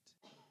be at.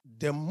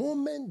 The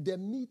moment the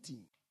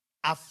meeting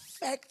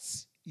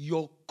affects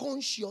your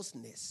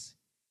consciousness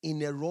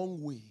in a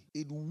wrong way,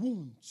 it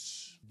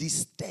wounds,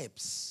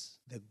 disturbs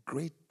the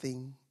great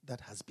thing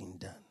that has been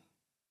done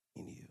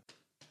in you.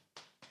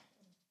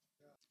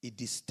 It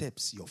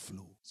disturbs your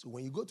flow. So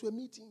when you go to a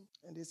meeting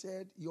and they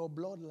said your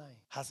bloodline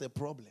has a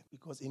problem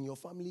because in your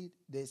family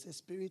there's a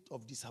spirit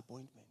of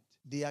disappointment,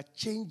 they are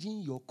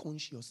changing your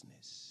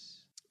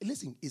consciousness.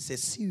 Listen, it's a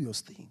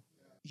serious thing.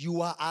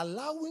 You are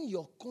allowing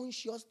your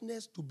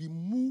consciousness to be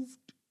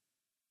moved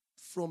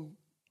from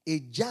a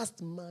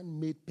just man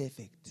made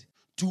perfect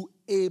to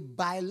a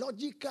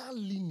biological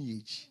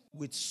lineage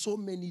with so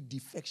many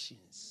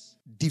defections,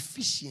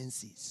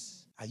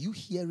 deficiencies. Are you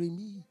hearing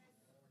me?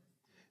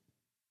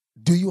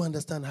 Do you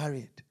understand,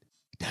 Harriet?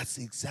 That's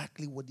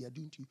exactly what they are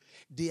doing to you.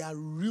 They are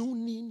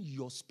ruining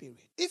your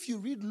spirit. If you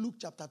read Luke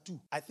chapter 2,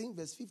 I think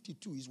verse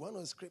 52 is one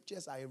of the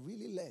scriptures I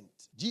really learned.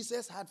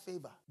 Jesus had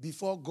favor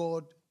before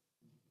God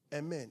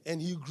and men.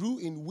 And he grew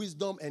in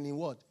wisdom and in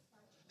what?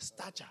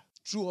 Stature.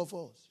 True or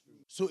false?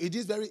 So it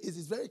is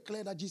very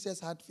clear that Jesus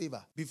had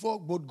favor before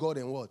both God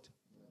and what?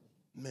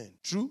 Men.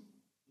 True?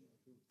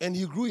 And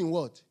he grew in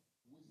what?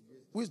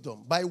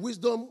 Wisdom. By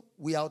wisdom,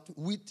 we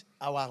outwit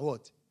our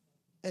what?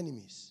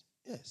 Enemies.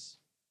 Yes.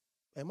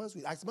 As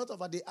a matter of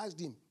fact, they asked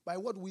him, by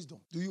what wisdom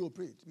do you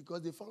operate?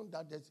 Because they found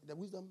that the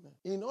wisdom.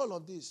 In all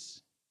of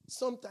this,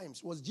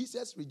 sometimes was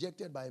Jesus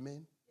rejected by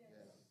men?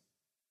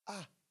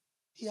 Yes.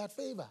 He had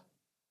favor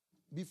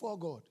before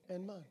God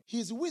and man.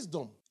 His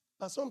wisdom,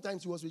 but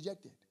sometimes he was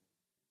rejected.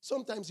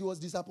 Sometimes he was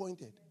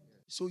disappointed.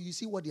 So you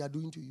see what they are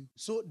doing to you.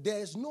 So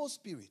there's no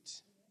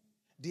spirit.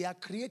 They are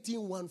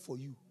creating one for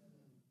you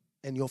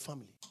and your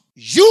family.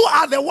 You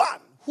are the one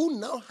who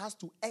now has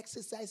to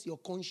exercise your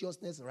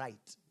consciousness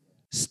right.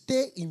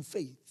 Stay in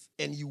faith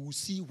and you will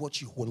see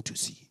what you want to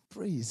see.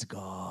 Praise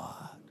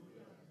God.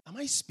 Am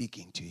I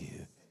speaking to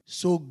you?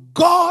 So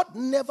God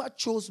never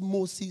chose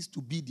Moses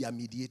to be their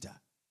mediator.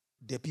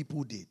 The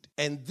people did.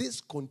 And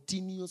this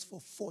continues for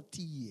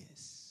 40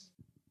 years.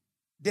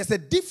 There's a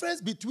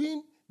difference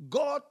between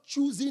God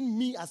choosing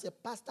me as a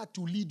pastor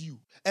to lead you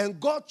and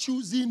God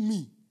choosing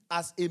me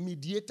as a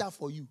mediator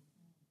for you.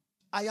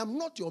 I am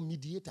not your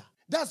mediator.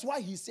 That's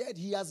why he said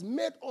he has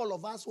made all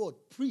of us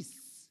what?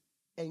 Priests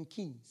and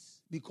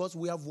kings. Because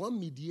we have one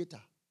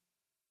mediator,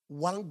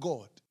 one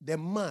God, the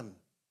man,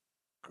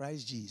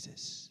 Christ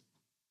Jesus.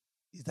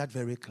 Is that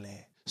very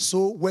clear?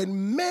 So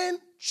when men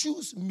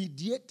choose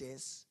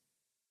mediators,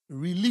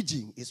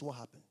 religion is what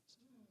happens.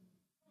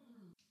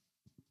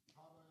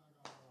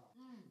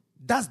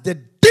 That's the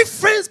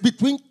difference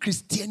between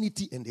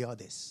Christianity and the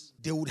others.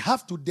 They would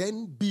have to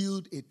then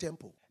build a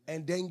temple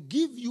and then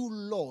give you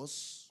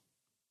laws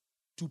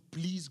to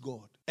please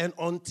God. And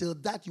until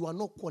that, you are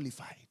not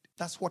qualified.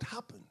 That's what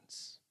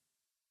happens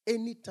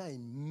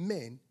anytime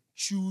men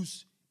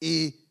choose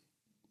a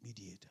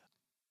mediator.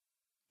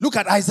 Look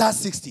at Isaiah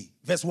 60,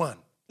 verse 1.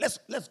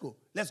 Let's go.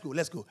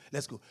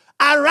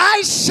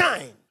 Arise,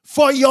 shine,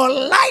 for your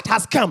light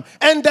has come,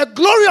 and the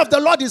glory of the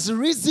Lord is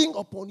risen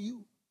upon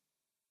you.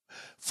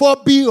 For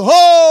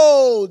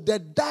behold, the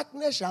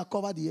darkness shall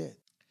cover the earth,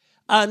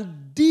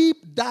 and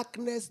deep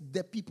darkness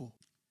the people.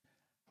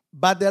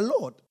 But the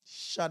Lord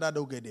shall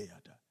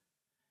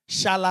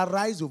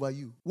arise over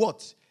you.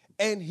 What?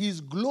 And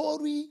his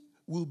glory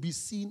will be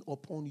seen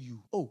upon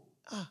you.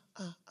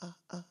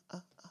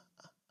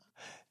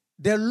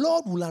 The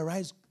Lord will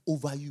arise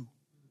over you,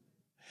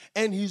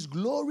 and his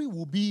glory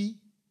will be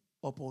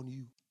upon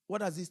you. What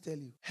does this tell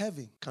you?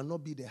 Heaven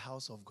cannot be the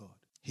house of God.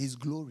 His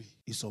glory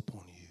is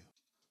upon you.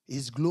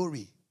 His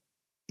glory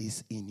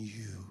is in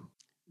you.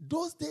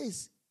 Those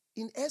days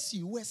in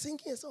SU, we're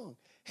singing a song.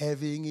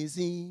 Heaven is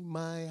in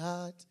my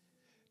heart.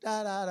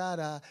 Da, da, da,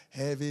 da.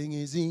 Heaven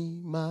is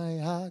in my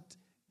heart.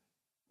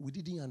 We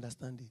didn't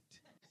understand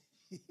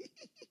it.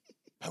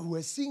 But we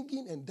were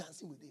singing and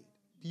dancing with it.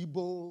 Be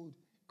bold.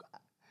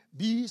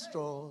 Be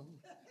strong.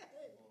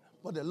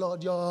 For the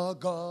Lord your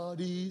God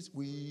is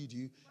with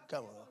you.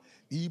 Come on.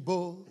 Be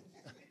bold.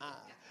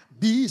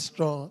 Be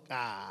strong.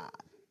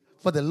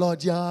 For the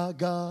Lord your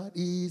God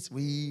is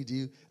with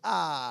you.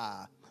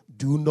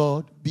 Do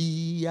not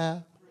be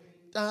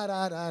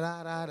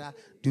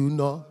do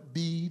not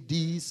be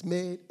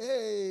dismayed.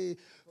 Hey,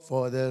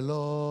 for the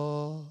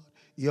Lord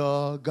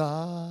your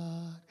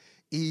God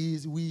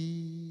is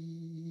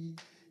with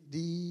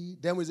thee.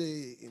 Then we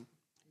say,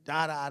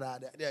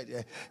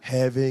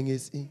 heaven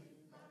is in.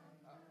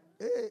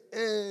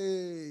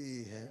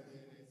 Hey.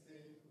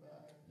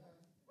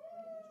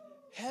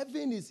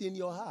 Heaven is in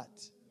your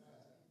heart.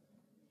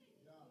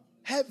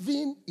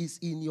 Heaven is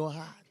in your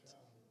heart.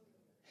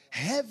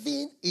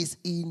 Heaven is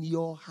in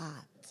your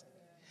heart.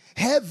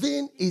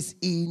 Heaven is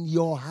in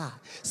your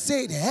heart.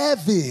 Say it,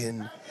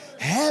 heaven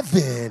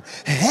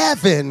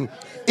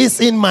is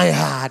in my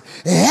heart.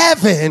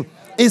 Heaven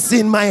is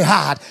in my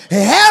heart.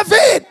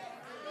 Heaven.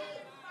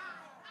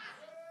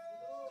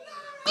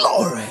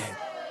 Glory.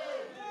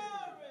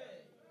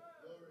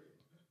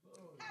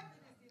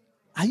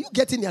 Are you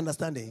getting the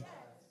understanding?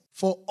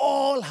 For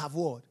all have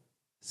what?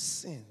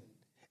 Sinned.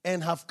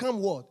 And have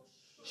come what?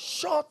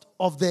 Short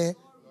of the...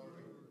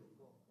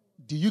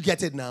 Do you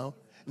get it now?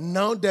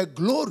 Now the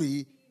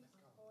glory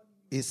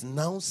is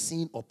now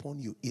seen upon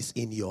you. Is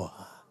in your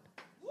heart.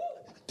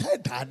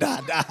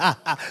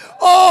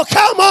 Oh,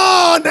 come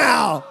on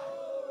now.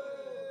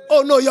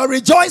 Oh no, your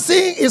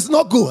rejoicing is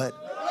not good.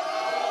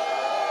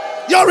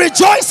 Your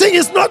rejoicing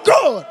is not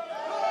good.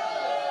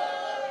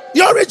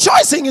 Your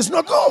rejoicing is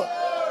not good.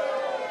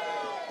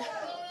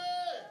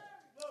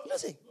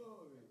 Listen.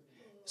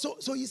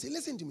 So you see,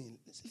 listen to me.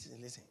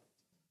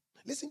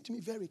 Listen to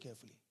me very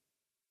carefully.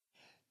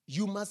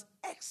 You must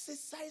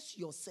exercise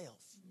yourself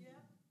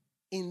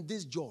in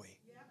this joy.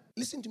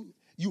 Listen to me.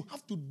 You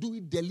have to do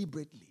it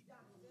deliberately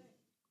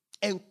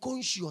and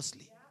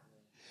consciously.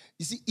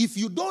 You see, if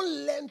you don't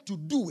learn to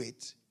do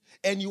it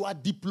and you are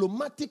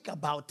diplomatic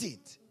about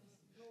it,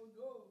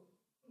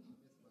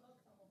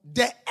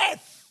 the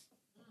earth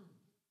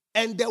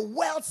and the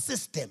world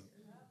system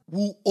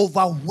will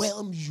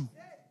overwhelm you.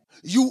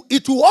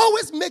 It will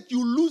always make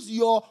you lose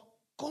your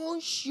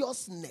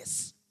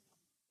consciousness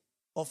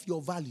of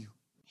your value.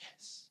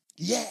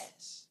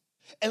 Yes.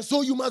 And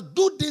so you must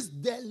do this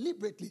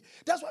deliberately.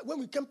 That's why when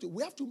we have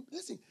to,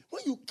 listen,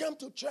 when you come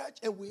to church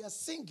and we are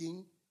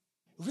singing,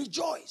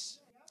 rejoice.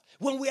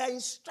 When we are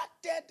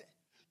instructed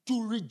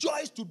to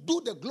rejoice, to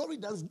do the glory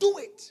dance, do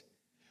it.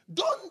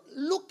 Don't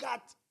look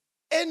at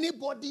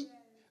anybody.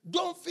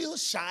 Don't feel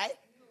shy,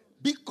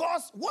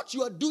 because what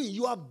you are doing,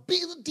 you are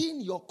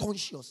building your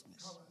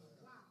consciousness.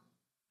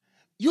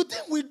 You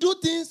think we do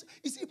things,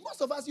 you see,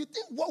 most of us, you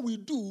think what we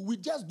do, we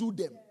just do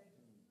them.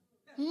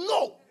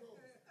 No.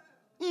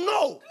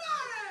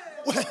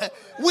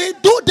 We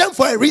do them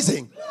for a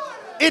reason.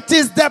 It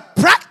is the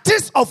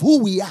practice of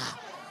who we are.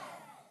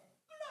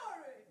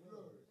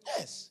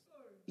 Yes.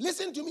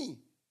 Listen to me.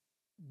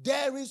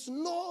 There is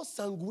no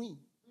sanguine.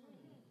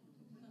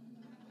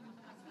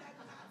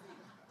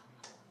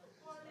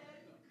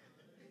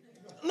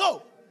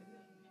 No.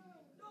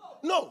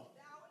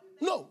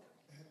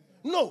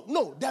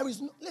 There is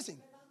no.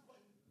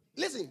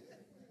 Listen.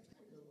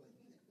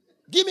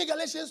 Give me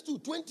Galatians 2,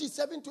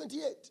 27,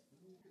 28.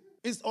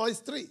 It's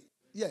 3.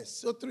 Yes,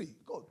 so 3.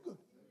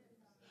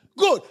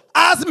 Good.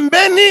 As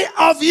many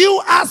of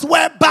you as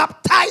were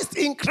baptized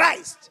in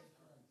Christ.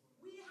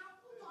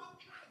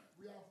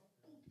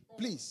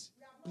 Please,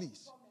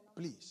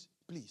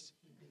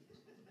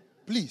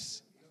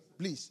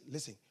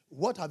 listen.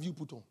 What have you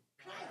put on?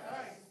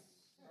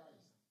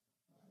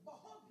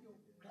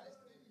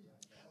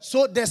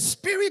 So the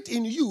spirit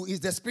in you is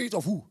the spirit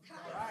of who?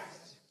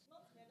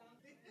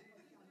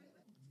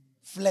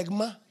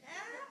 Phlegma.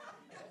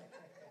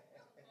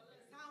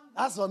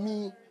 As for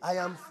me, I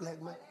am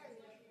phlegma.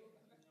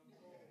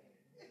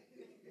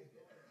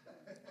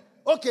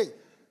 Okay.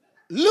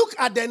 Look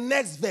at the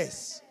next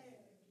verse.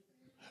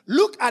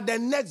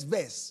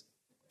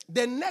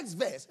 The next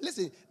verse.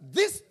 Listen,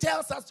 this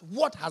tells us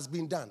what has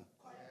been done.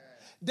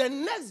 The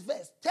next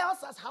verse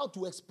tells us how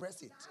to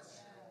express it.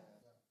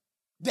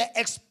 The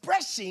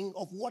expression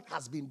of what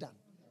has been done.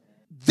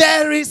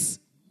 There is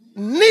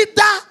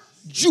neither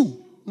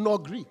Jew nor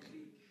Greek.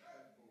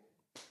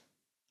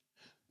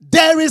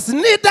 There is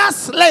neither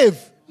slave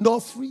nor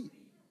free.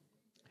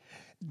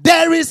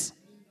 There is.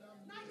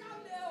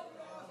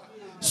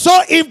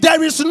 So if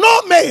there is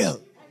no male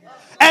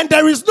and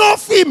there is no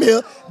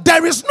female,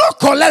 there is no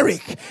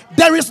choleric,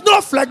 there is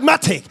no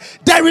phlegmatic,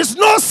 there is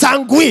no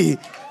sanguine,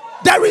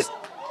 there is.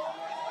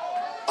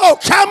 Oh,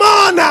 come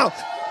on now.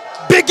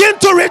 Begin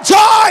to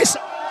rejoice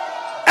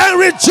and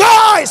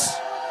rejoice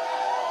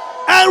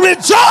and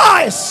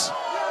rejoice.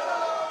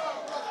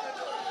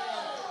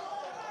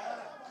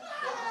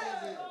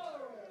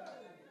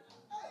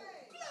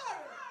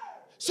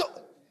 So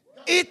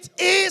it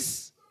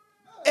is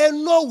a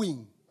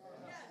knowing.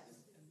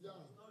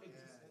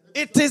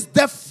 It is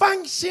the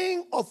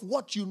function of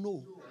what you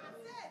know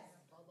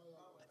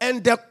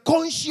and the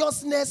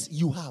consciousness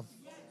you have.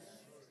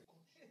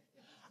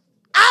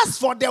 As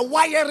for the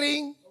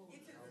wiring,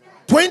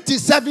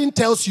 27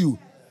 tells you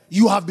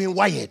you have been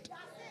wired.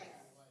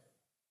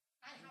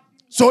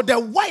 So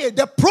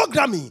the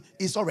programming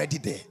is already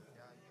there.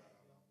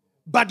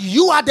 But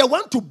you are the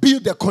one to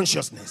build the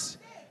consciousness.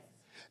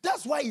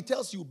 That's why he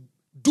tells you,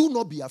 do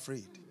not be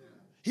afraid.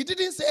 He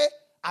didn't say,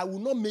 I will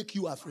not make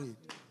you afraid.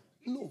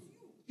 No,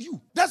 you.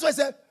 That's why he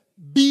said,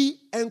 be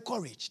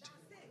encouraged.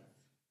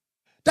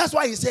 That's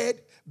why he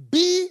said,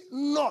 be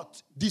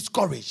not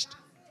discouraged.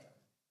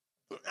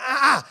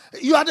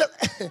 You are the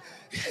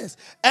yes.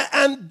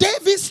 And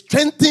David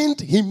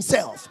strengthened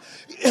himself.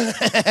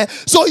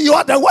 So you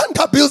are the one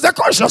that builds the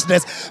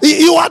consciousness.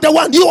 You are the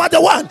one. You are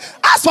the one.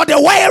 As for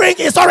the wiring,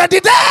 it's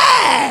already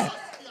there.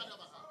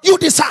 You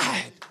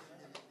decide.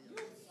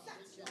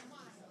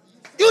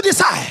 You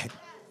decide.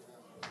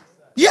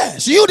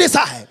 Yes, you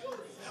decide.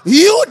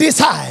 You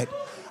decide.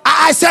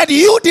 I said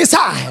you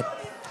decide.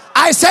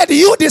 I said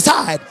you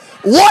decide.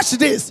 Watch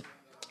this.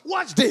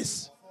 Watch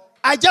this.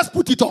 I just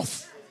put it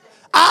off.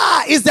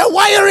 Is the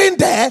wiring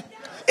there?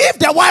 If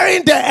the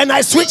wiring there and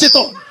I switch it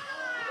on,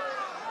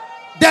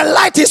 the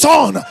light is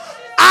on.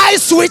 I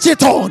switch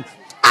it on.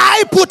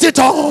 I put it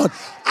on.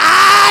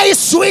 I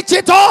switch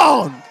it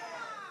on.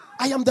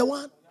 I am the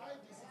one.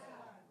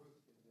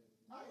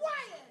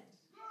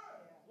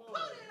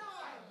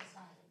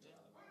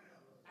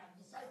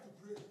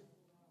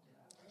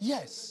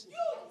 Yes.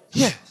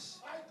 Yes.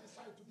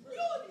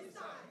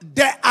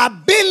 The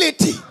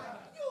ability.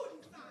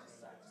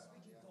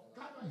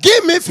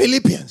 Give me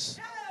Philippians.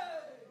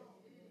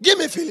 Give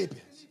me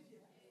Philippians.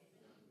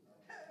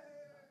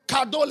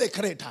 Kadole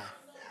Kreta.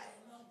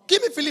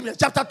 Give me Philippians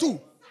chapter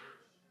 2.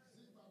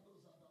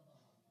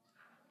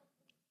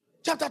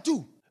 Chapter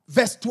 2,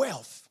 verse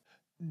 12.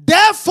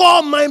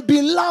 Therefore, my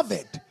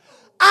beloved,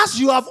 as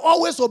you have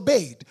always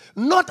obeyed,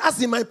 not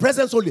as in my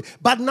presence only,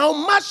 but now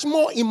much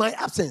more in my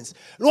absence.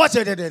 Watch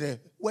it.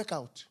 Work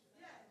out.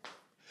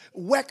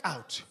 Work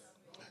out.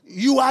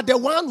 You are the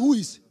one who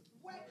is.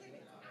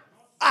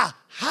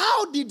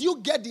 How did you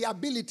get the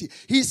ability?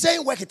 He's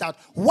saying work it out.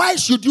 Why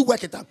should you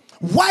work it out?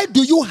 Why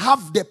do you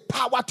have the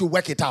power to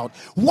work it out?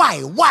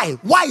 Why?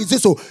 Why is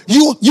this so?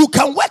 You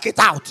can work it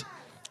out.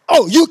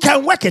 Oh, you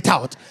can work it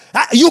out.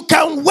 You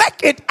can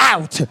work it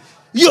out.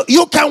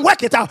 You can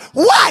work it out.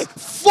 Why?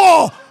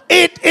 For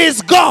it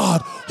is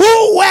God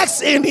who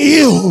works in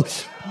you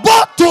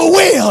both to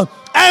will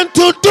and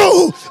to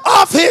do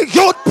of his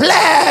good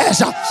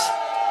pleasure.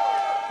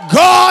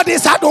 God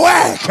is at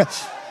work.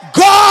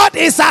 God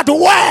is at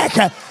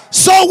work.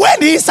 So when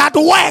he's at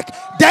work,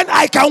 then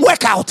I can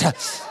work out.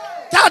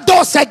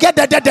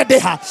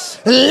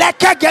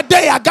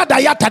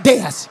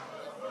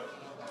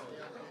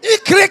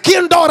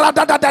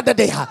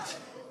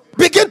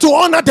 Begin to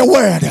honor the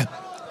word.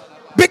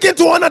 Begin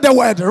to honor the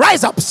word.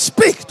 Rise up,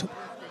 speak.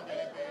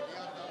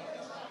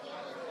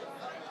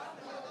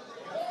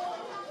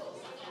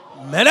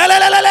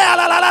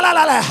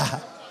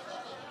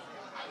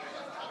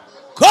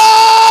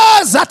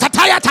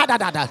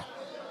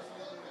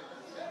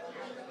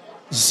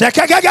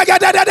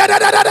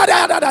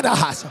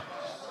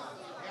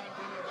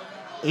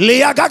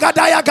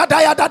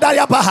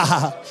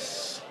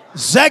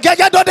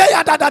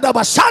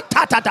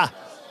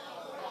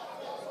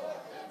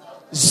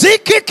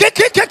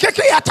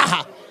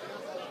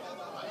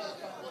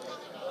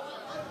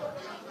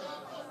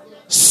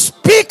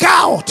 Speak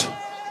out.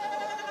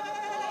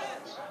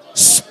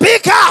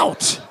 Speak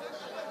out.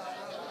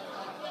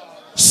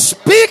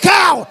 Speak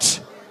out.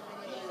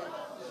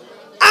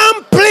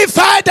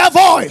 Amplify the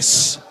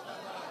voice.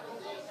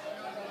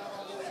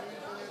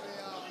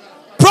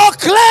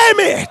 Proclaim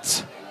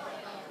it.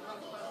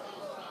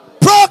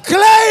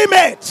 Proclaim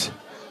it.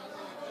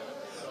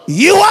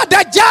 You are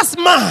the just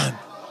man.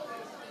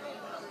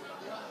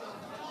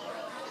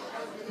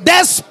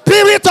 The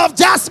spirit of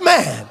just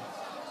man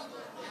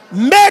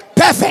made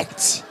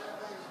perfect.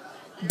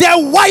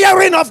 The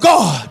wiring of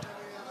God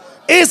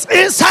is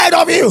inside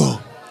of you.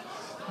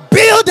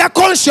 Build the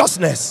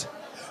consciousness.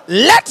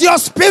 Let your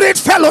spirit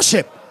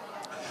fellowship.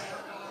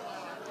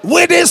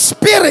 with his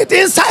spirit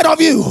inside of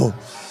you.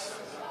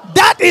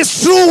 That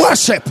is true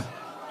worship.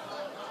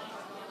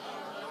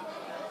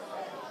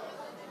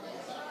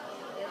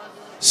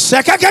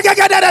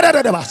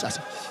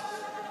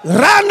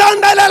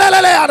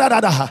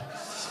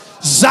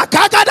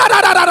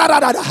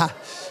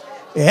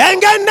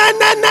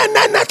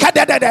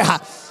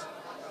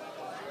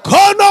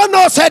 Kono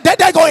no se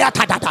dede go ya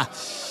tadada.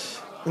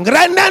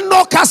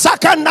 Ngreneno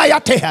kasakanda ya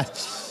te.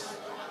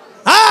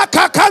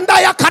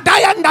 Kakanda ya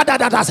kadaya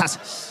ndadada.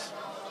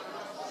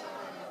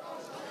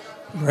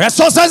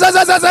 Resources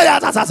ya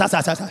ta.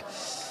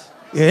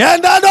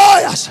 Yenda no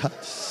ya.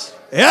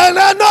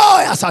 Yenda no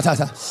ya sa.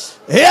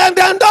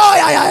 Yenda no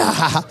ya.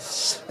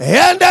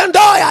 Yenda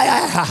no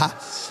ya.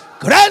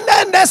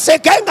 Grandende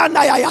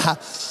sekenganda ya.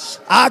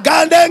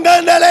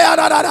 Agandengende ya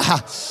da.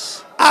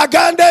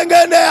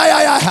 Agandengende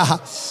ya.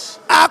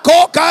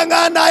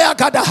 Akokanganda ya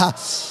kada.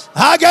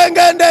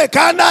 Agengende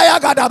kanda ya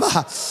kada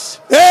ba.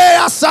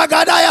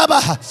 Asagada ya ba.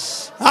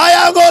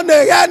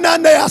 Ayangone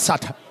yanande ya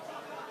sata.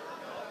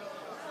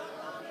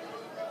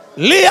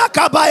 Lia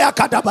kabaya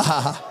kada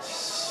ba.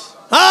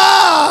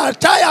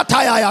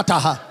 Taya ya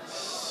taha.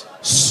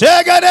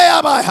 Segede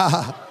ya ba.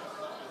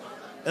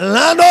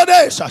 Lano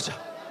de sata.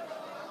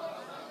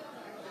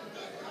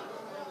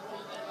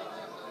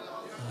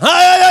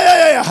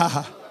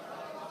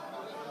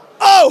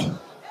 Oh,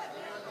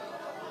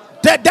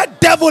 the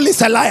devil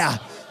is a liar.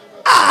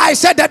 I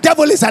said the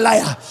devil is a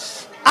liar.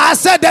 I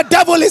said the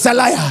devil is a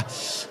liar.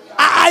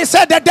 I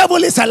said the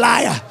devil is a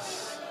liar.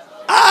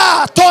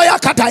 Toya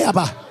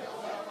katayaba.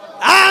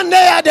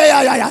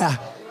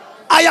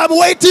 I am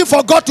waiting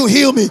for God to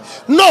heal me.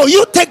 No,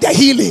 you take the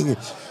healing.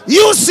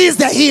 You seize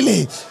the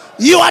healing.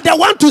 You are the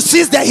one to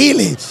seize the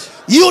healing.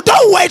 You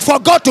don't wait for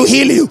God to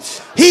heal you.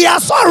 He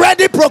has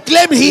already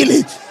proclaimed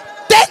healing.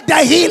 Take the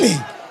healing.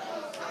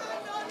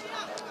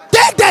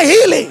 Take the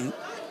healing.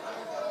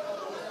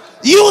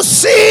 You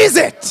seize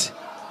it.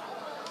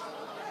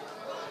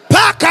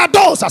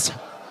 Pakadosas.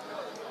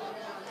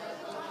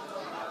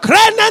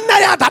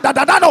 Krenenaya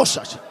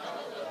dadadadosas.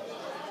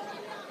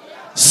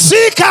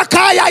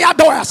 Sikakaya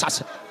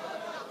yadoyasas.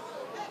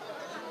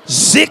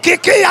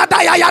 Zikikia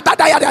daya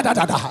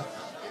dadaya.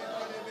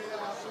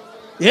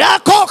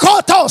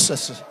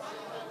 Yakokotoses.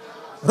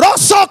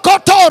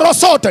 Rosokoto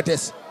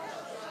rosotetes.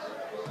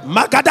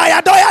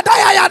 Magadaya doya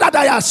daya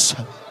dadayas.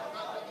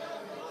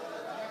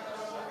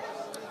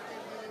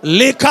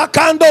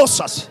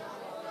 Likakandosas.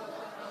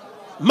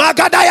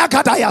 Magadaya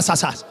kadaya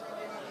sasas.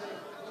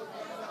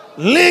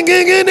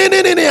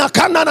 Lingingini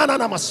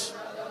akanananamas.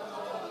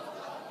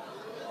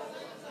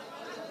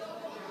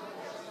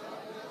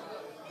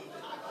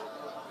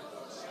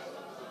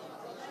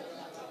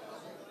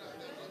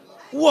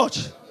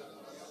 Watch.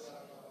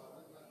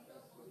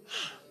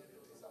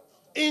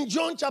 In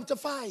John chapter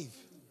 5,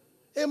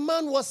 a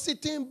man was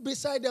sitting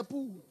beside the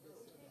pool,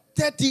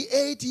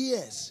 38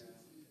 years,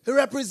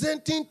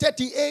 representing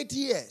 38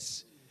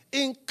 years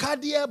in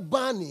Kadesh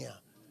Barnea,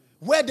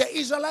 where the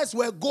Israelites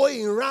were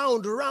going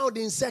round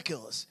in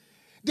circles.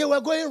 They were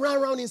going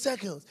round in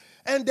circles.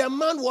 And the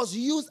man was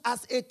used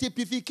as a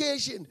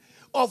typification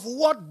of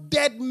what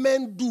dead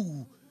men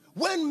do.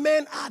 When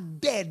men are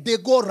dead, they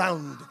go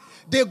round.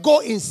 They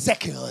go in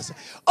circles.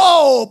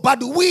 Oh,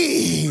 but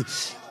we...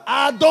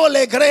 The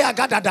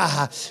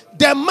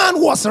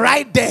man was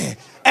right there,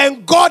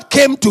 and God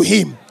came to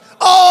him.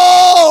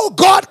 Oh,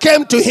 God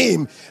came to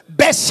him.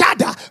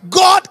 Beshada,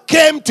 God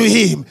came to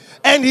him,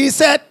 and he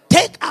said,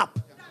 take up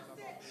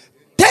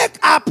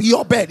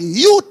your bed.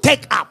 You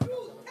take up.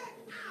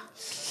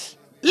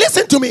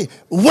 Listen to me.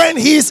 When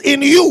he's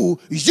in you,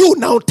 you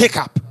now take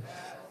up.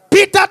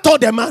 Peter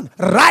told the man,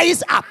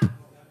 rise up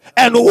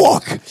and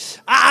walk.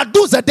 Are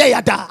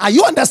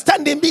you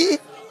understanding me?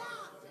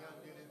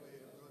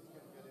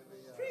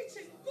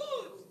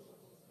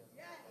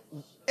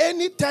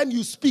 Anytime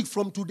you speak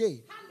from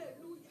today,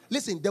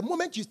 listen, the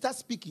moment you start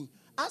speaking,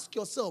 ask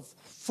yourself,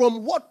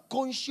 from what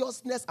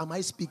consciousness am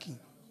I speaking?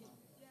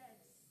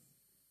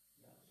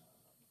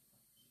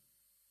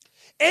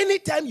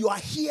 Anytime you are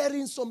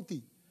hearing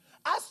something,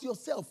 ask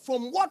yourself,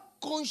 from what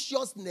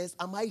consciousness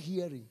am I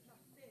hearing?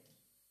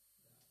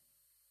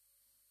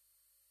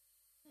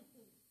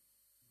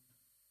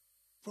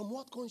 From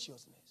what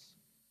consciousness?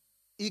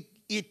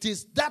 It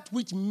is that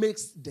which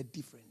makes the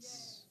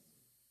difference.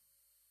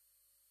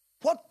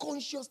 What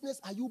consciousness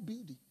are you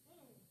building?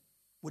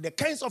 With the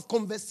kinds of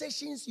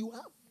conversations you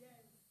have?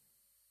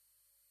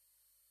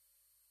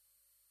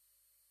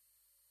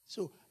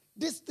 So,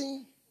 this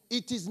thing,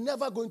 it is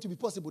never going to be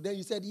possible. Then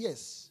you said,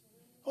 yes.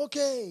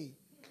 Okay.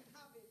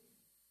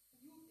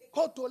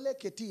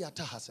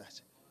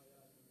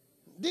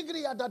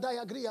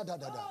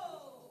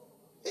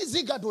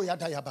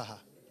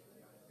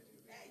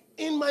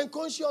 In my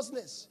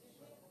consciousness,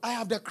 I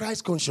have the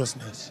Christ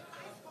consciousness.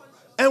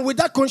 And with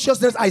that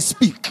consciousness, I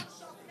speak.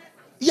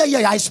 I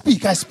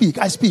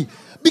speak.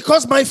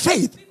 Because my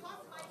faith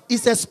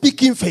is a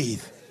speaking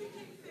faith.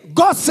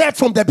 God said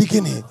from the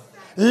beginning,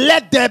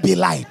 let there be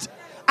light.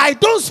 I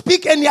don't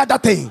speak any other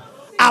thing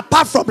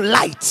apart from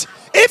light.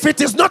 If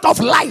it is not of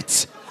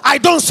light, I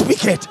don't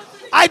speak it.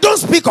 I don't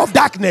speak of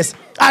darkness.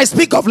 I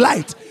speak of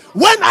light.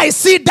 When I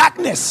see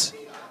darkness,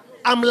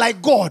 I'm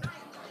like God.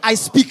 I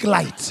speak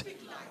light. Speak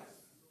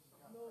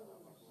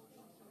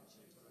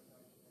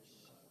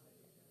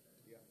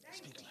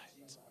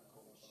light.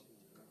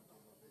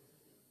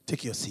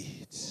 Take your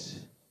seats.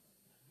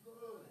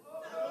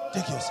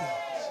 Take your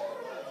seats.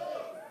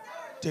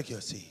 Take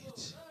your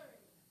seats.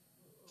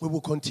 We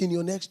will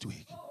continue next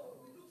week.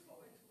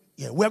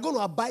 Yeah, we're going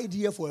to abide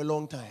here for a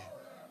long time.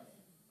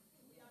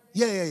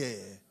 Yeah.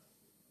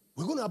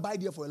 We're going to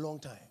abide here for a long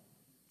time.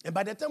 And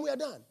by the time we are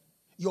done,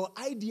 your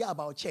idea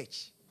about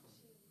church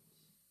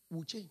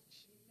will change.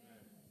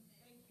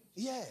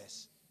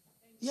 Yes.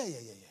 Yeah.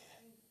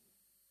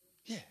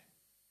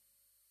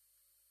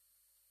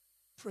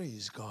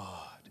 Praise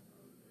God.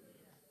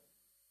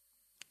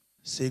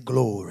 Say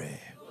glory.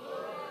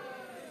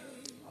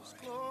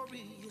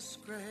 Glorious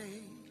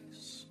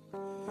grace,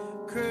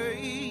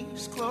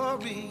 grace,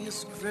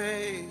 glorious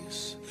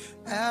grace.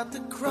 At the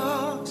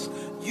cross,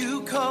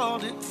 you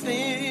called it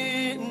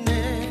finished.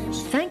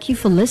 Thank you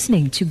for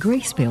listening to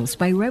Grace Bills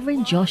by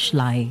Reverend Josh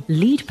Lai,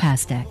 lead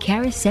pastor,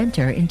 Charis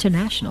Center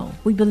International.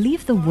 We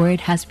believe the word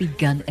has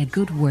begun a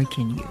good work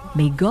in you.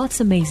 May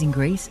God's amazing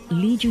grace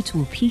lead you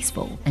to a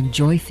peaceful and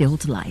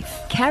joy-filled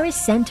life. Charis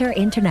Center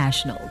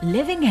International,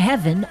 living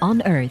heaven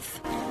on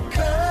earth.